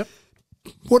thing. Yep.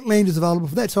 What land is available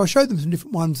for that? So I showed them some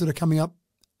different ones that are coming up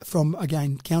from,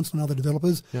 again, council and other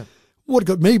developers. Yep. What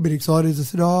got me a bit excited is I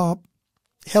said,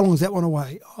 how long is that one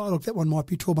away? Oh, look, that one might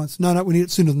be 12 months. No, we need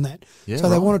it sooner than that. Yeah, so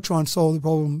they want to try and solve the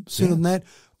problem sooner than that.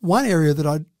 One area that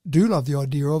I do love the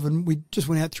idea of, and we just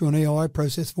went out through an EI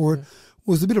process for it,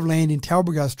 was a bit of land in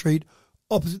Talbragar Street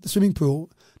opposite the swimming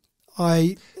pool.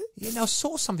 I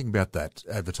saw something about that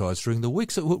advertised during the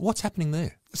week. So what's happening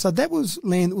there? So that was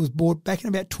land that was bought back in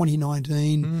about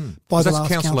 2019 by the last council.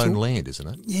 That's council-owned land, isn't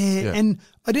it? Yeah, and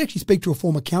I did actually speak to a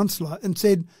former councillor and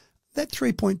said that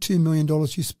 $3.2 million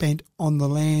you spent on the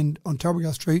land on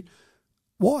Talbragar Street,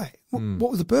 why?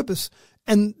 What was the purpose?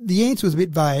 And the answer was a bit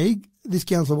vague. This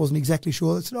councillor wasn't exactly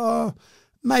sure. They said,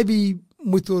 maybe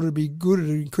we thought it would be good at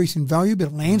an increase in value, a bit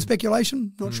of land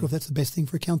speculation. Not sure if that's the best thing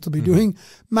for a council to be doing.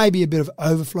 Maybe a bit of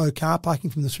overflow car parking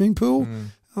from the swimming pool.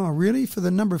 Oh, really? For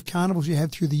the number of carnivals you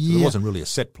have through the year. So there wasn't really a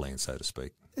set plan, so to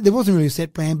speak. There wasn't really a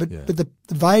set plan, but the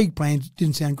vague plans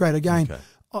didn't sound great. Again,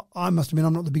 I must admit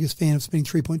I'm not the biggest fan of spending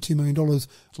 $3.2 million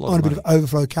on a bit of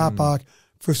overflow car park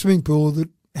for a swimming pool that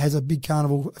has a big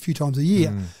carnival a few times a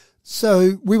year.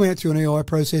 So we went through an EI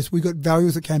process. We got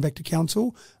values that came back to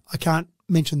council. I can't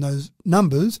mention those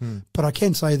numbers, but I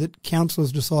can say that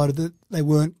councillors decided that they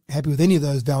weren't happy with any of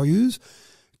those values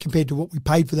compared to what we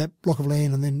paid for that block of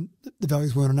land, and then the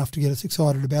values weren't enough to get us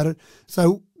excited about it.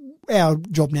 So our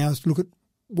job now is to look at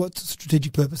what's the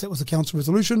strategic purpose. That was the council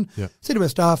resolution. Said to our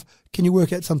staff, can you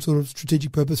work out some sort of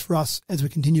strategic purpose for us as we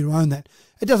continue to own that?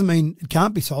 It doesn't mean it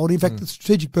can't be sold. In fact, the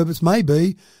strategic purpose may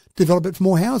be develop it for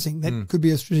more housing. That could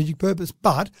be a strategic purpose.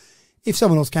 But if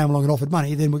someone else came along and offered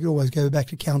money, then we could always go back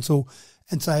to council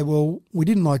and say, well, we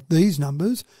didn't like these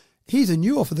numbers. Here's a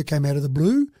new offer that came out of the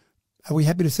blue. Are we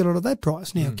happy to sell it at that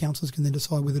price? Now, councillors can then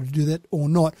decide whether to do that or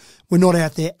not. We're not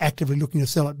out there actively looking to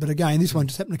sell it. But again, this one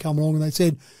just happened to come along and they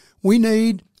said, we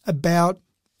need about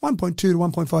 1.2 to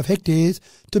 1.5 hectares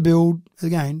to build,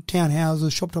 again,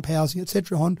 townhouses, shop-top housing,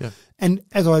 etc. on. And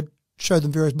as I showed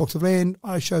them various blocks of land,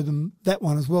 I showed them that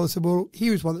one as well. I said, well,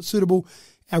 here is one that's suitable.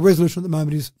 Our resolution at the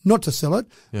moment is not to sell it.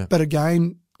 But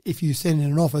again, if you send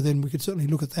in an offer, then we could certainly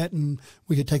look at that and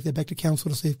we could take that back to council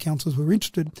to see if councillors were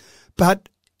interested. But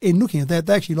in looking at that,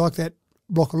 they actually like that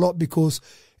block a lot because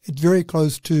it's very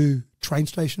close to train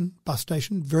station, bus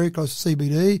station, very close to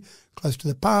CBD, close to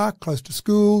the park, close to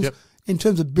schools. In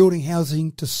terms of building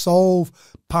housing to solve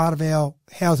part of our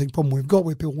housing problem we've got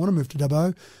where people want to move to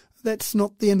Dubbo, that's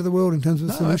not the end of the world in terms of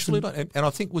the solution. Absolutely not. And I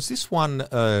think, was this one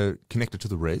connected to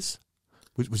the res?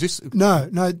 Was this? No,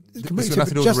 completely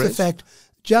separate.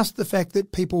 Just the fact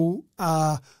that people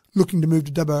are looking to move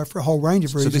to Dubbo for a whole range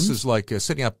of reasons. So this is like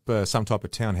setting up some type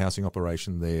of town housing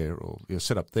operation there, or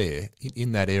set up there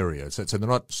in that area. So they're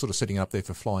not sort of setting up there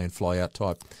for fly in, fly out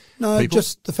type people?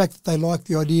 Just the fact that they like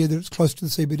the idea that it's close to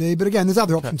the CBD. But again, there's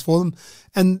other options for them.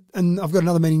 And I've got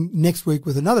another meeting next week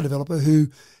with another developer who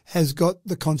has got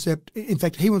the concept. In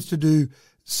fact, he wants to do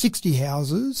 60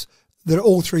 houses that are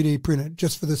all 3D printed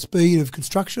just for the speed of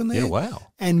construction there. Yeah, wow.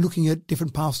 And looking at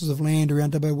different parcels of land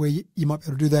around Dubbo where you might be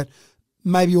able to do that.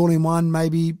 Maybe all in one,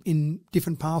 maybe in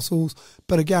different parcels.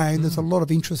 But again, there's a lot of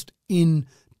interest in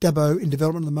Dubbo in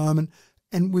development at the moment.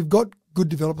 And we've got good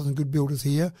developers and good builders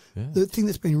here. The thing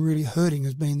that's been really hurting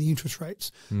has been the interest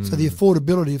rates. So the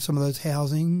affordability of some of those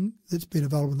housing that's been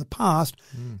available in the past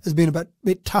has been a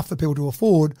bit tough for people to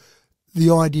afford.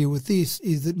 The idea with this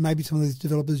is that maybe some of these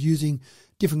developers using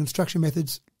different construction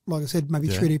methods, like I said, maybe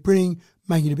 3D printing,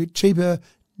 making it a bit cheaper,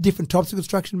 different types of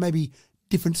construction, maybe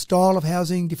different style of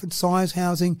housing, different size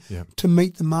housing to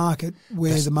meet the market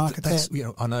where the market's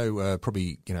at. I know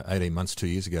probably 18 months, 2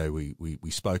 years ago, we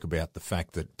spoke about the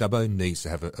fact that Dubbo needs to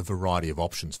have a variety of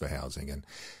options for housing,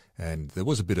 and there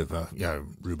was a bit of a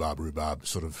rhubarb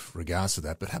sort of regards to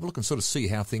that. But have a look and sort of see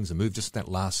how things have moved just in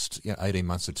that last 18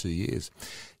 months or 2 years.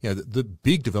 The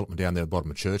big development down there at the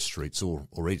bottom of Church Street's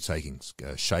already taking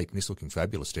shape, and it's looking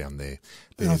fabulous down there.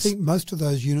 And I think most of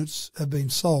those units have been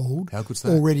sold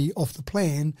already off the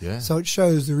plan. So it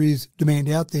shows there is demand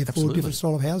out there for a different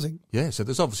style of housing. So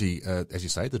there's obviously, as you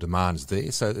say, the demand's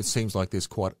there. So it seems like there's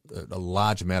quite a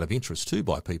large amount of interest too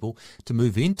by people to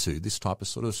move into this type of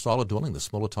sort of style of dwelling, the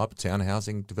smaller type of town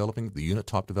housing developing, the unit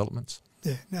type developments.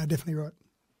 Yeah, no, definitely right.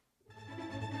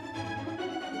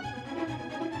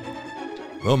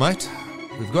 Well, mate,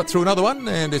 we've got through another one,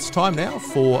 and it's time now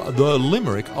for the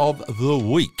Limerick of the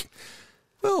week.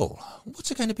 Well, what's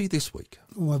it going to be this week?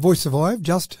 Well, my voice survived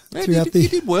just throughout the... You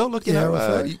did well. Look,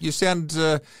 you sound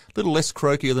a little less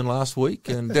croakier than last week,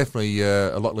 and definitely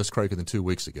a lot less croaky than 2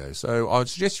 weeks ago. So I would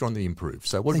suggest you're on the improve.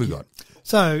 So what have we got?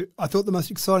 So I thought the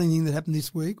most exciting thing that happened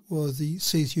this week was the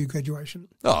CSU graduation.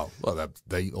 Oh, well,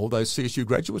 all those CSU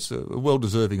graduates are well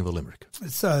deserving of a Limerick.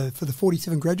 So for the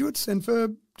 47 graduates and for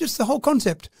just the whole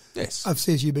concept of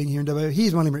CSU being here in Dubbo,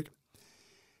 here's my Limerick.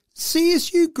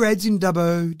 CSU grads in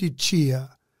Dubbo did cheer.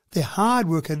 Their hard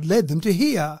work had led them to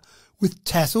here. With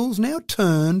tassels now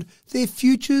turned, their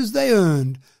futures they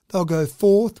earned. They'll go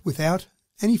forth without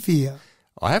any fear.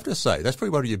 I have to say, that's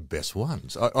probably one of your best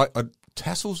ones.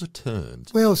 Tassels are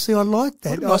turned. Well, see, I like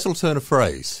that. What a nice little turn of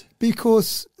phrase.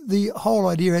 Because the whole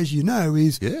idea, as you know,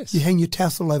 is you hang your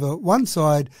tassel over one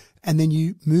side and then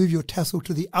you move your tassel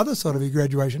to the other side of your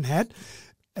graduation hat.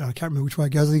 and I can't remember which way it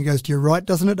goes. I think it goes to your right,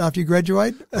 doesn't it, after you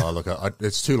graduate? Oh, look,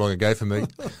 it's too long ago for me.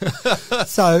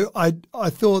 So I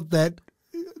thought that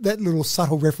little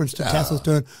subtle reference to Tassel's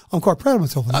turn, I'm quite proud of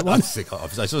myself on that one. I think,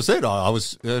 as I said, I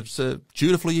was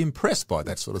dutifully impressed by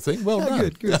that sort of thing. Well done.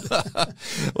 Good.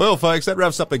 Well, folks, that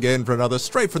wraps up again for another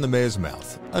Straight from the Mayor's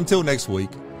Mouth. Until next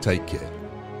week, take care.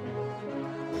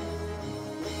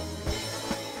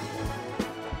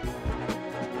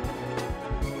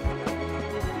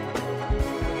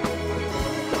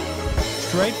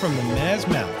 Straight from the Mayor's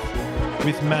Mouth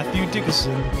with Matthew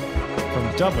Dickerson from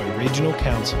Dubbo Regional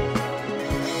Council.